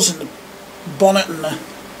doors and the bonnet and the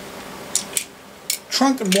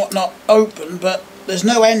trunk and whatnot open, but there's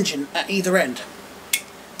no engine at either end.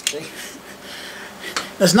 See?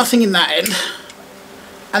 There's nothing in that end,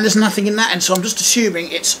 and there's nothing in that end, so I'm just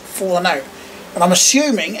assuming it's fallen out. And I'm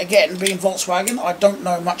assuming, again, being Volkswagen, I don't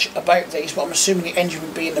know much about these, but I'm assuming the engine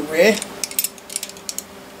would be in the rear.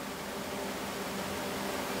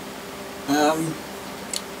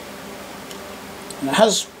 And it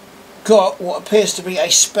has got what appears to be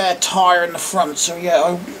a spare tyre in the front, so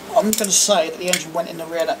yeah, I'm going to say that the engine went in the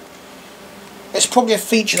rear. It's probably a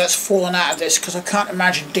feature that's fallen out of this, because I can't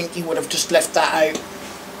imagine Dinky would have just left that out.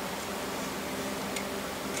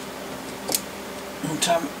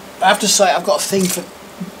 And, I have to say, I've got a thing for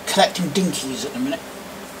collecting Dinkies at the minute.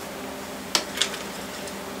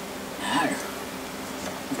 Now,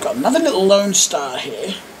 I've got another little Lone Star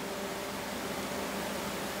here.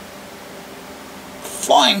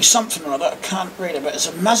 Flying something or other, I can't read it, but it's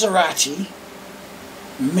a Maserati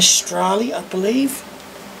Mistrali, I believe.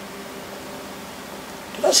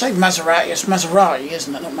 Did I say Maserati? It's Maserati,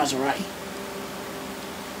 isn't it? Not Maserati.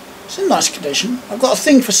 It's in nice condition. I've got a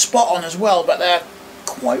thing for spot on as well, but they're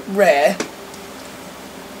quite rare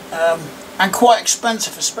and quite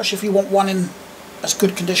expensive, especially if you want one in as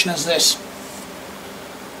good condition as this.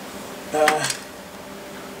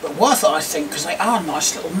 But worth it, I think, because they are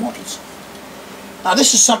nice little models. Now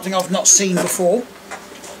this is something I've not seen before.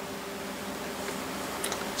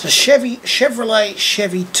 It's a Chevrolet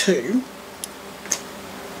Chevy 2.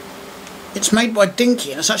 It's made by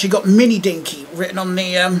Dinky, and it's actually got Mini Dinky written on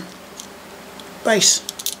the base.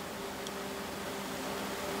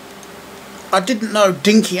 I didn't know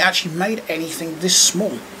Dinky actually made anything this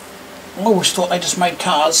small. I always thought they just made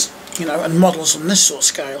cars, you know, and models on this sort of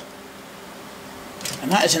scale.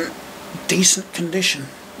 And that is in decent condition.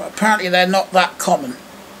 But apparently they're not that common,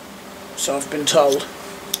 so I've been told.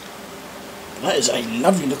 But that is a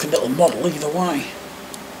lovely looking little model either way.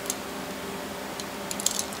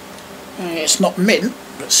 It's not mint,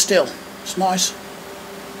 but still, it's nice.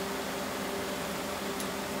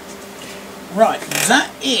 Right,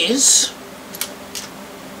 that is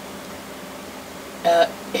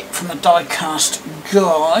it from the Diecast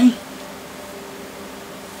guy.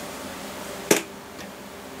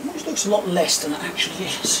 It always looks a lot less than it actually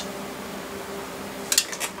is.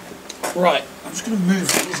 Right, I'm just going to move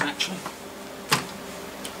these actually.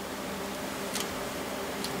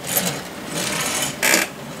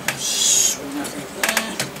 Swing everything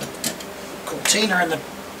there. Cortina in the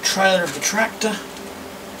trailer of the tractor.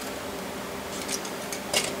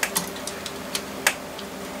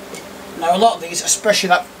 Now a lot of these, especially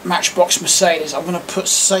that Matchbox Mercedes, I'm going to put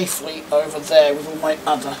safely over there with all my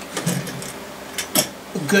other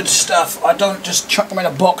good stuff. I don't just chuck them in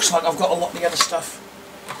a box like I've got a lot of the other stuff.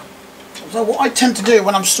 Although what I tend to do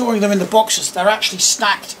when I'm storing them in the boxes, they're actually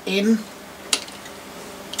stacked in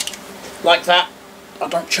like that. I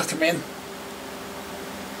don't chuck them in.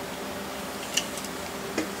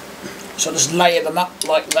 So I just layer them up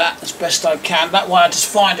like that as best I can. That way I just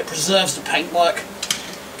find it preserves the paintwork.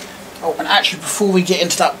 Oh, and actually before we get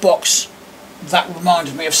into that box, that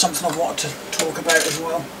reminded me of something I wanted to talk about as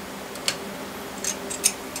well.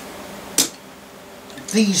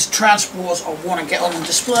 These transports I want to get on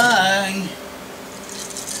display.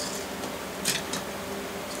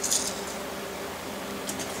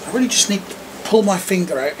 I really just need to pull my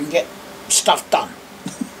finger out and get stuff done.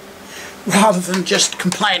 Rather than just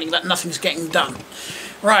complaining that nothing's getting done.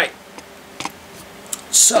 Right.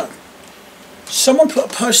 So, someone put a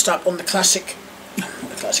post up on the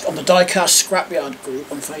on the Diecast Scrapyard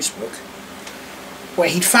group on Facebook, where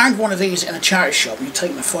he'd found one of these in a charity shop and he'd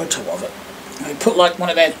taken a photo of it. And he put like one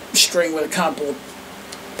of their string with a cardboard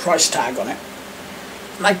price tag on it.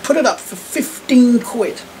 And they put it up for 15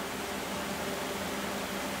 quid.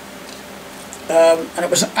 And it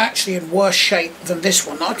was actually in worse shape than this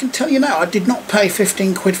one. Now, I can tell you now, I did not pay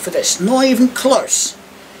 15 quid for this, not even close.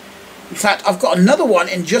 In fact, I've got another one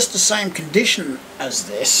in just the same condition as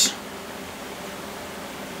this.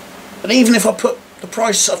 But even if I put the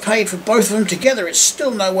price I paid for both of them together, it's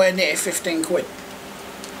still nowhere near 15 quid.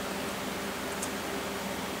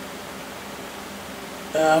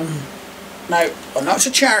 Now, I know it's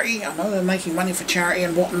a charity, I know they're making money for charity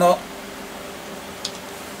and whatnot.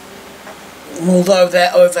 Although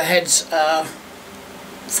their overheads are,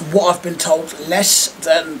 from what I've been told, less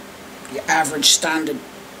than your average standard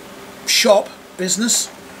shop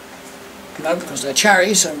business, you know, because they're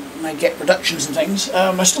charities and they get reductions and things.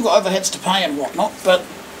 I've still got overheads to pay and whatnot, but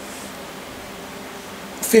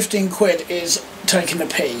 15 quid is taking the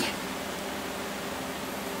pee.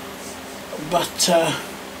 But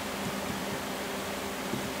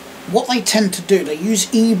what they tend to do, they use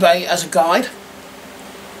eBay as a guide,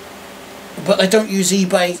 but they don't use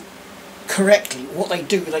eBay correctly. What they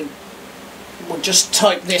do, they will just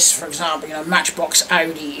type this, for example, you know, Matchbox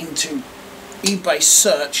Audi into eBay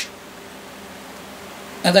search,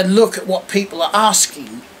 and then look at what people are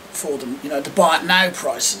asking for them, you know, the buy it now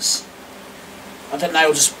prices, and then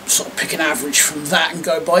they'll just sort of pick an average from that and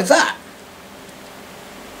go by that.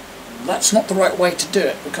 That's not the right way to do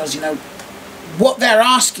it, because, you know, what they're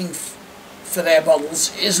asking for their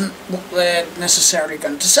models isn't what they're necessarily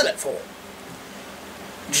going to sell it for.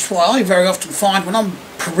 Which is why I very often find when I'm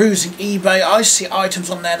perusing eBay, I see items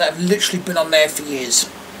on there that have literally been on there for years.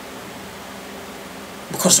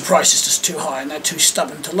 Because the price is just too high and they're too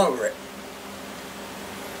stubborn to lower it.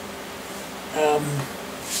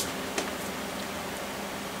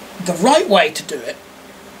 The right way to do it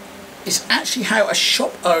is actually how a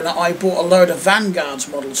shop owner I bought a load of Vanguard's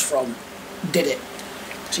models from did it.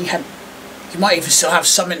 So he might even still have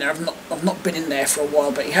some in there. I've not been in there for a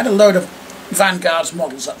while, but he had a load of Vanguard's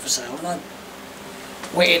models up for sale, and I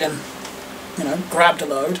waited and, you know, grabbed a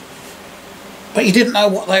load, but he didn't know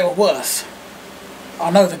what they were worth.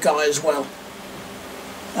 I know the guy as well.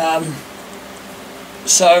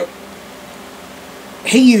 So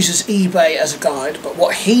he uses eBay as a guide, but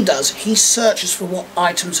what he does, he searches for what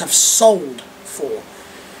items have sold for.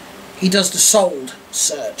 He does the sold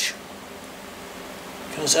search,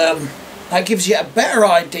 because that gives you a better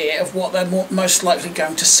idea of what they're most likely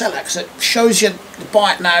going to sell at, because it shows you the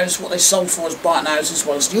buy it nows, what they sold for as buy it nows, as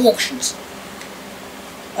well as the auctions.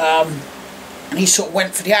 And he sort of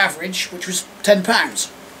went for the average, which was £10,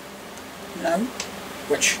 you know,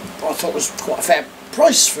 which I thought was quite a fair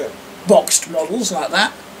price for boxed models like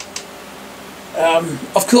that.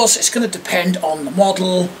 Of course, it's going to depend on the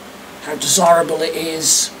model, how desirable it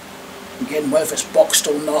is, again, whether it's boxed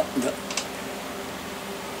or not. But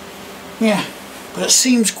yeah, but it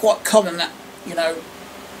seems quite common that, you know,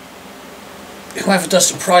 whoever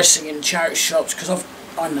does the pricing in charity shops, because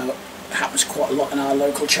I know it happens quite a lot in our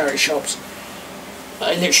local charity shops,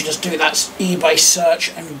 they literally just do that eBay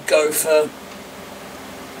search and go for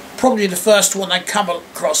probably the first one they come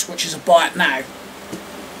across, which is a buy it now,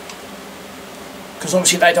 because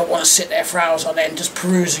obviously they don't want to sit there for hours on end just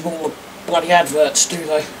perusing all the bloody adverts, do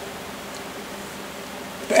they?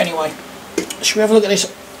 But anyway, should we have a look at this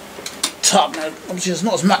tub? Now, obviously there's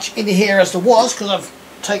not as much in here as there was, because I've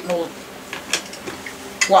taken all,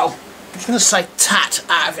 well, I was going to say tat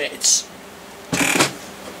out of it. It's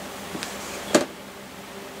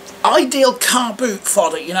Ideal car boot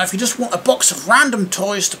fodder, you know, if you just want a box of random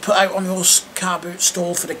toys to put out on your car boot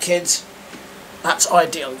stall for the kids, that's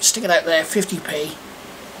ideal. You stick it out there, 50p.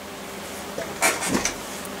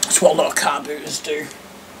 That's what a lot of car booters do.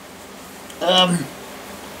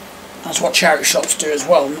 That's what charity shops do as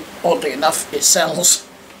well. Oddly enough, it sells.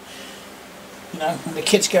 You know, when the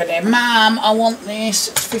kids go there, Mum, I want this,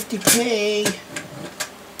 it's 50p.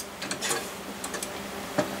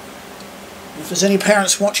 If there's any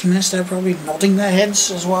parents watching this, they're probably nodding their heads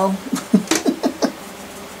as well.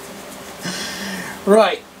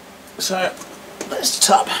 Right, so there's the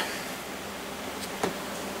tub.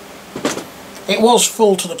 It was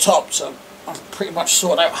full to the top, so I've pretty much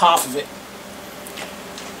sorted out half of it.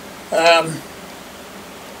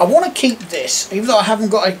 I want to keep this, even though I haven't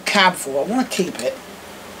got a cab for it, I want to keep it.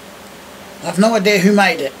 I have no idea who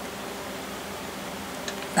made it.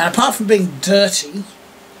 And apart from being dirty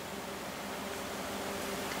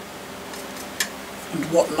and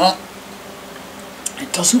whatnot,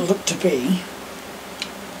 it doesn't look to be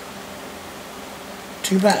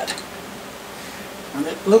too bad. And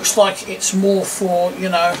it looks like it's more for, you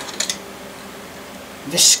know,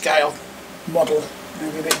 this scale model,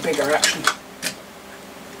 maybe a bit bigger actually.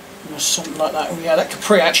 Or something like that. Oh yeah, that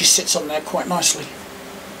Capri actually sits on there quite nicely.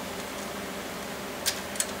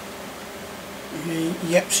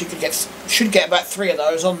 Yep, so you could should get about 3 of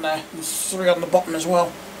those on there. There's 3 on the bottom as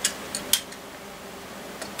well.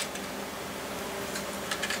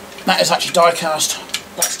 That is actually die-cast.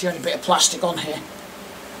 That's the only bit of plastic on here.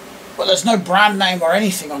 But there's no brand name or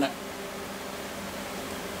anything on it.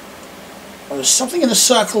 Well, there's something in the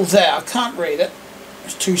circle there. I can't read it.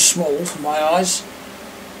 It's too small for my eyes.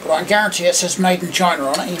 But I guarantee it says Made in China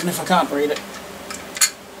on it, even if I can't read it.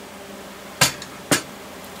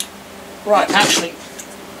 Right, actually,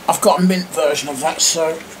 I've got a mint version of that, so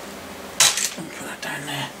I'll put that down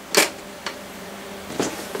there.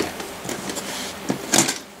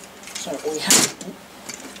 So we have...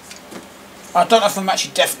 I don't know if I'm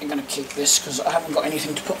actually definitely going to keep this, because I haven't got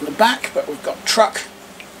anything to put on the back, but we've got truck,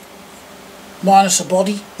 minus a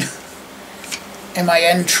body.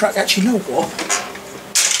 MAN truck. Actually, you know what?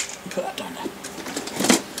 Put that down there.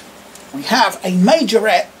 We have a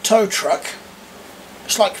majorette tow truck.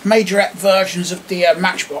 It's like majorette versions of the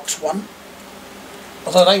Matchbox one,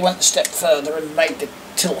 although they went a step further and made the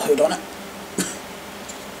tilt hood on it.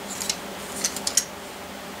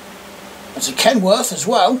 There's a Kenworth as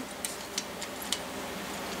well.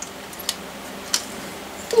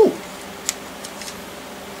 Ooh.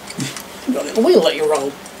 Got a little wheel that you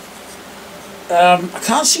roll. I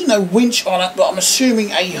can't see no winch on it, but I'm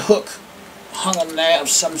assuming a hook hung on there of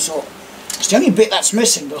some sort. It's the only bit that's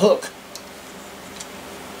missing, the hook.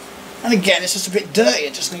 And again, it's just a bit dirty,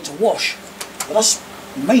 it just needs a wash. But that's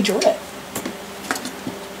a majorette.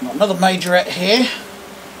 Got another majorette here.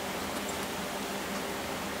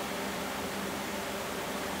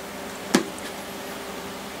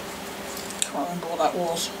 Can't remember what that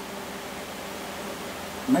was.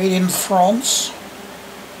 Made in France.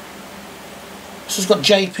 This has got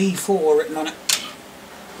JP4 written on it.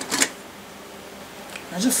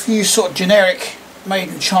 There's a few sort of generic Made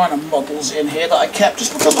in China models in here that I kept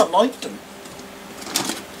just because I liked them.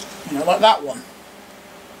 You know, like that one.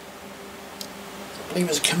 I believe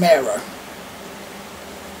it's a Camaro.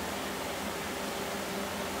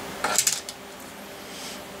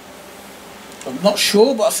 I'm not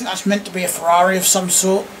sure, but I think that's meant to be a Ferrari of some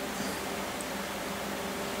sort.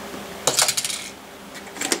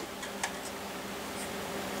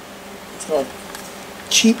 It's got a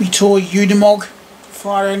cheapy toy Unimog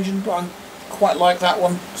fire engine, but I quite like that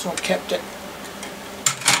one, so I've kept it.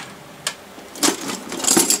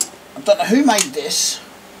 I don't know who made this.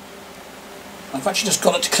 I've actually just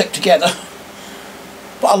got it to click together,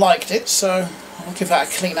 but I liked it, so I'll give that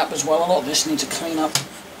a clean up as well. A lot of this needs a clean up.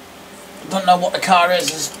 I don't know what the car is,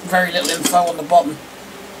 there's very little info on the bottom.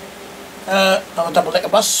 Another double decker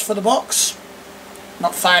bus for the box.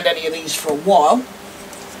 Not found any of these for a while.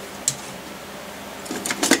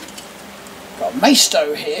 Got a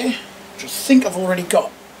Maisto here, which I think I've already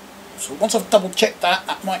got. So once I've double checked that,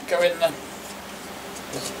 that might go in the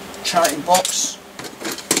charity box.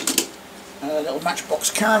 A little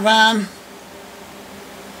Matchbox caravan.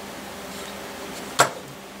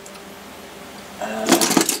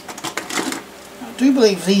 I do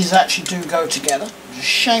believe these actually do go together. It's a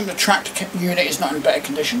shame the tractor unit is not in better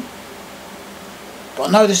condition. But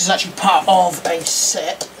I know this is actually part of a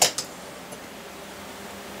set.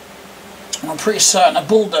 And I'm pretty certain a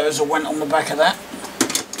bulldozer went on the back of that.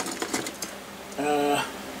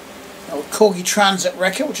 Little Corgi Transit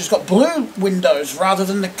wrecker, which has got blue windows rather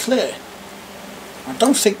than the clear. I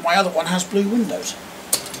don't think my other one has blue windows.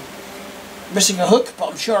 Missing a hook, but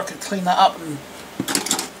I'm sure I could clean that up and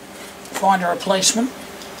find a replacement.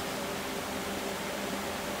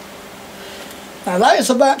 Now that is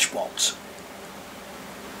a matchbox.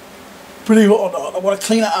 Believe it or not, I want to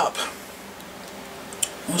clean it up.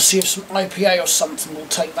 We'll see if some IPA or something will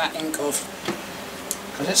take that ink off.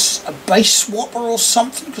 Because it's a base swapper or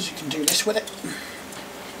something, because you can do this with it.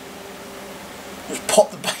 Just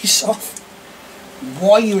pop the base off.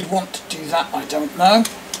 Why you would want to do that, I don't know.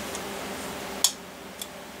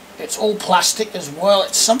 It's all plastic as well.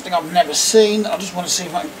 It's something I've never seen. I just want to see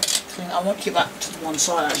if I can clean it. I won't keep that to the one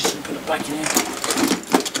side, I'm just going to put it back in here.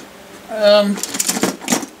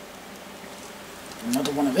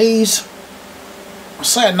 Another one of these. I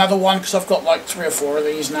say another one because I've got like 3 or 4 of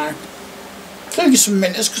these now. Including some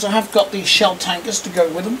minters because I have got these shell tankers to go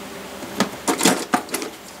with them.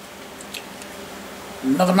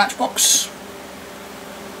 Another matchbox.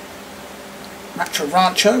 Matcha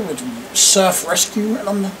Rancho with Surf Rescue written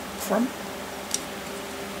on the front.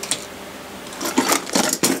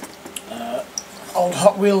 Old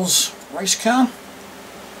Hot Wheels race car.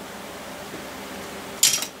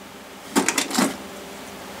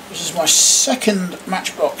 This is my second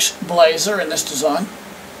Matchbox Blazer in this design.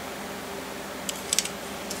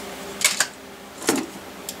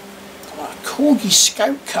 Got a Corgi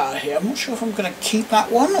Scout car here. I'm not sure if I'm going to keep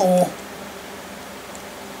that one or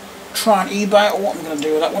try and eBay it or what I'm going to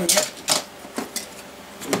do with that one yet.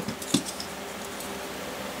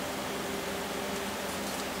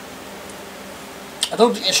 I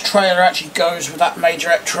don't think this trailer actually goes with that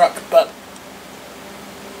majorette truck, but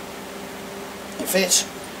it fits.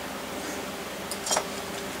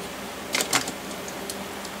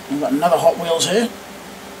 We've got another Hot Wheels here.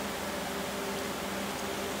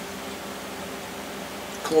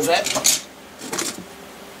 Corvette.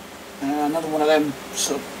 Another one of them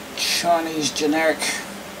sort of Chinese generic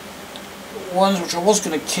ones, which I was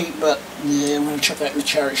going to keep, but yeah, I'm going to chuck that in the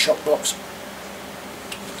charity shop box.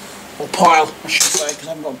 Or pile, I should say, because I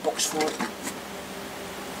haven't got a box for it.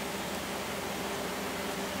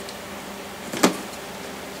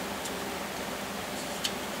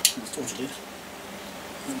 I thought I did.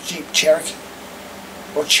 Jeep Cherokee.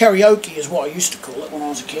 Or Cherokee is what I used to call it when I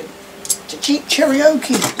was a kid. It's a Jeep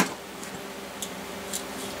Cherokee.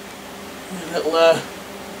 A little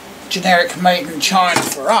generic made in China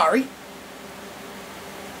Ferrari.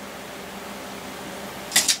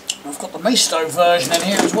 I've got the Misto version in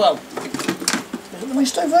here as well. Is it the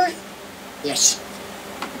Misto version? Yes.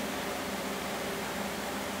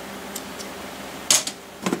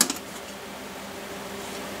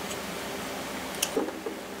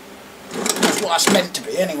 That's what that's meant to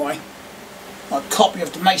be anyway. A copy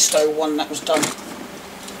of the Misto one that was done.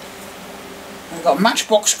 We've got a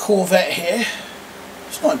Matchbox Corvette here.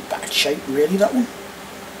 It's not in bad shape really, that one.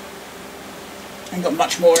 Ain't got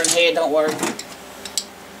much more in here, don't worry.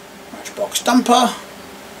 Matchbox Dumper.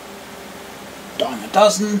 Dime a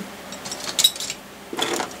dozen.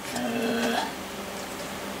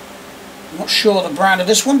 I'm not sure the brand of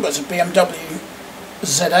this one, but it's a BMW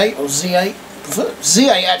Z8 or Z8.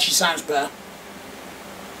 Z8 actually sounds better.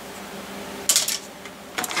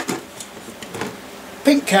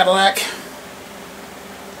 Pink Cadillac.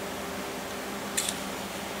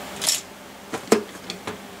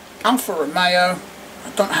 Alfa Romeo. I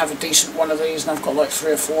don't have a decent one of these, and I've got like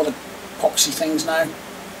 3 or 4 of the epoxy things now.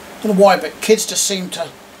 Don't know why, but kids just seem to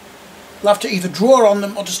love to either draw on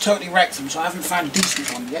them or just totally wreck them, so I haven't found a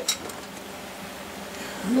decent one yet.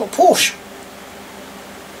 I've got a Porsche.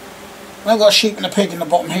 I've got a sheep and a pig in the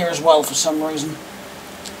bottom here as well for some reason.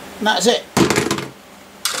 And that is it.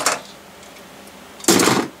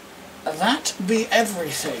 That be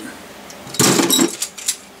everything.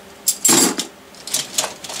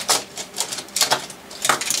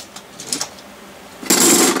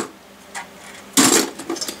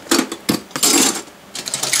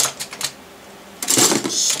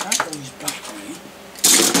 Stack these back on me.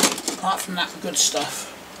 Apart from that good stuff.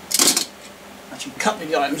 Actually, a couple of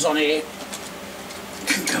the items on here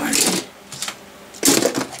can go in.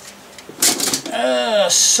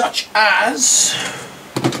 Such as,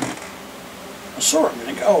 I saw it a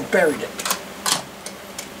minute ago. Oh, I buried it.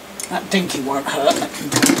 That dinky won't hurt. That can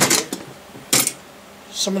go in here.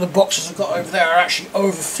 Some of the boxes I've got over there are actually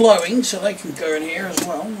overflowing, so they can go in here as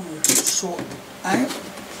well. I'll sort it out.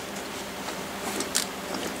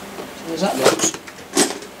 So there's that box.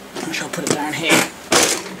 I shall put it down here.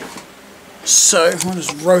 So I'll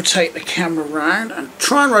just rotate the camera around and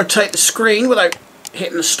try and rotate the screen without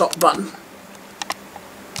hitting the stop button.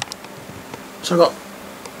 So I've got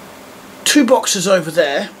 2 boxes over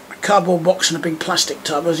there. I cardboard box in a big plastic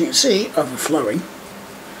tub, as you can see, overflowing.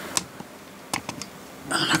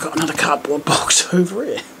 And I've got another cardboard box over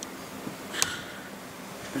here.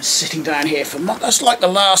 Been sitting down here for months. That's like the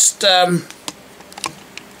last, at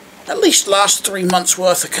least last 3 months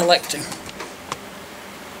worth of collecting.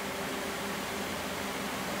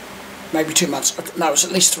 Maybe 2 months. No, it's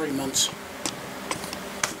at least 3 months.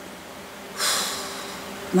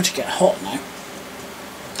 Much to get hot now.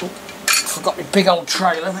 Oh, forgot my big old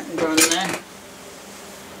trailer. That can go in there.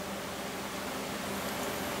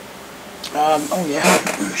 Oh yeah,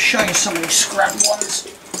 I'll show you some of these scrap ones.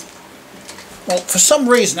 Well, for some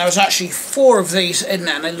reason there was actually 4 of these in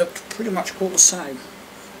there and they looked pretty much all the same.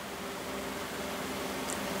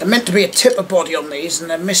 They're meant to be a tipper body on these and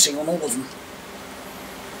they're missing on all of them.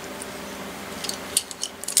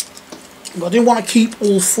 But I didn't want to keep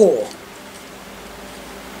all 4.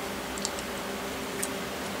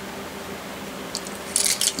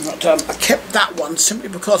 But I kept that one simply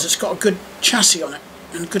because it's got a good chassis on it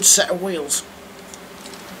and a good set of wheels.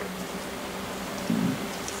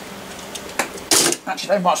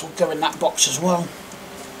 Actually, they might as well go in that box as well.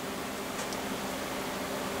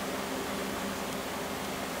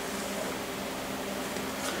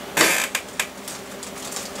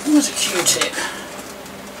 Where's a Q-tip?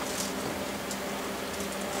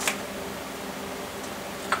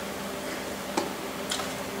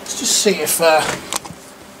 Let's just see if I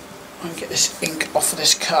can get this ink off of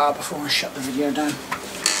this car before I shut the video down.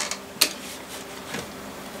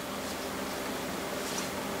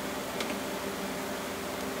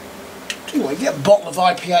 Anyway, you get a bottle of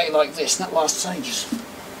IPA like this and that lasts ages.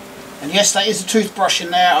 And yes, that is a toothbrush in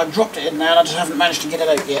there. I dropped it in there and I just haven't managed to get it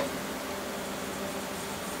out yet.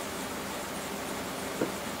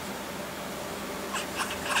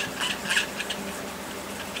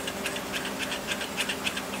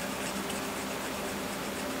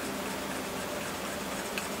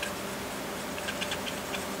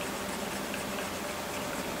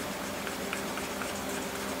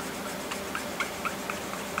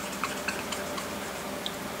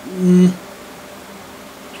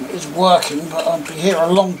 It is working, but I'll be here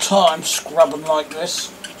a long time scrubbing like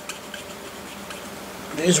this.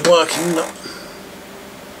 It is working, but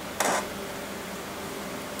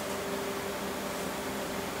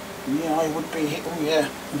yeah, I would be. Oh yeah,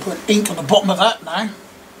 I'm putting ink on the bottom of that now. I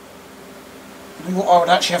think what I would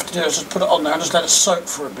actually have to do is just put it on there and just let it soak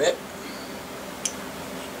for a bit,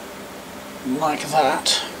 like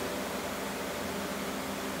that.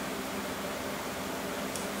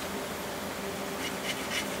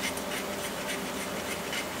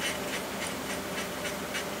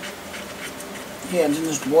 Yeah, and then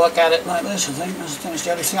just work at it like this. I think that's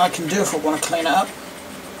the only thing I can do if I want to clean it up.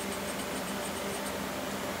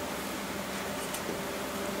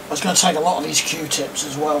 I was going to take a lot of these Q-tips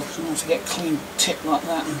as well, so I want to get a clean tip like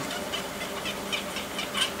that.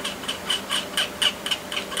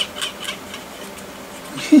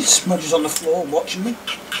 And smudges on the floor watching me.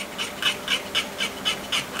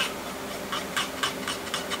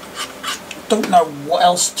 I don't know what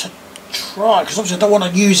else to try, because obviously I don't want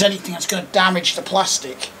to use anything that's going to damage the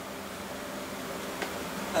plastic.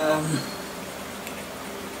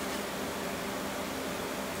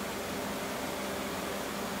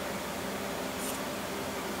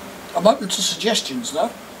 I'm open to suggestions though.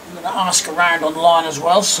 I'm going to ask around online as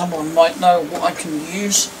well. Someone might know what I can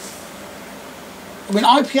use. I mean,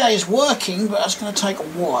 IPA is working, but that's going to take a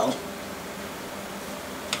while.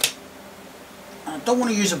 I don't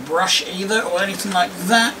want to use a brush either or anything like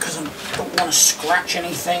that because I don't want to scratch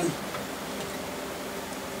anything.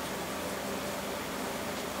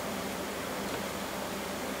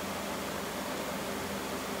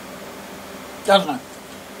 I don't know.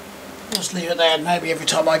 I'll just leave it there, and maybe every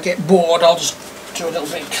time I get bored I'll just do a little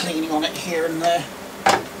bit of cleaning on it here and there.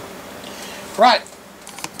 Right,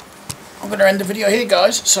 I'm going to end the video here,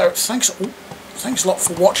 guys. So thanks a lot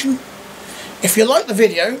for watching. If you liked the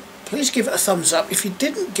video, please give it a thumbs up. If you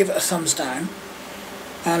didn't, give it a thumbs down.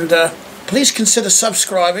 And please consider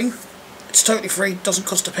subscribing. It's totally free, doesn't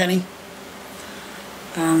cost a penny.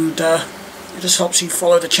 And it just helps you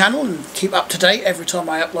follow the channel and keep up to date every time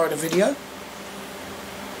I upload a video.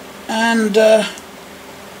 And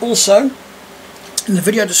also, in the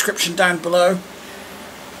video description down below,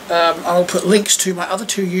 I'll put links to my other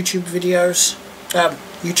 2 YouTube videos,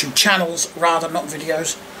 YouTube channels rather, not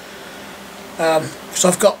videos. So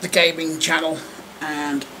I've got the gaming channel,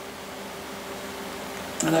 and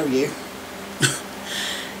I know you,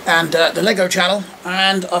 and the Lego channel,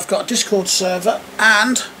 and I've got a Discord server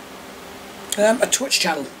and a Twitch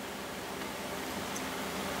channel.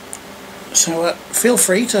 So feel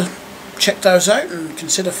free to check those out and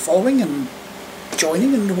consider following and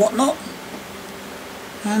joining and whatnot.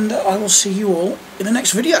 And I will see you all in the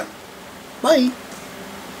next video. Bye.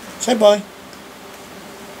 Say bye.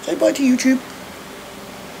 Say bye to YouTube.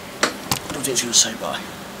 I don't think it's going to say bye.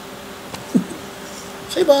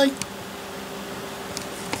 Say bye.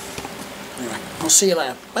 Anyway, I'll see you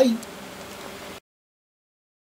later. Bye.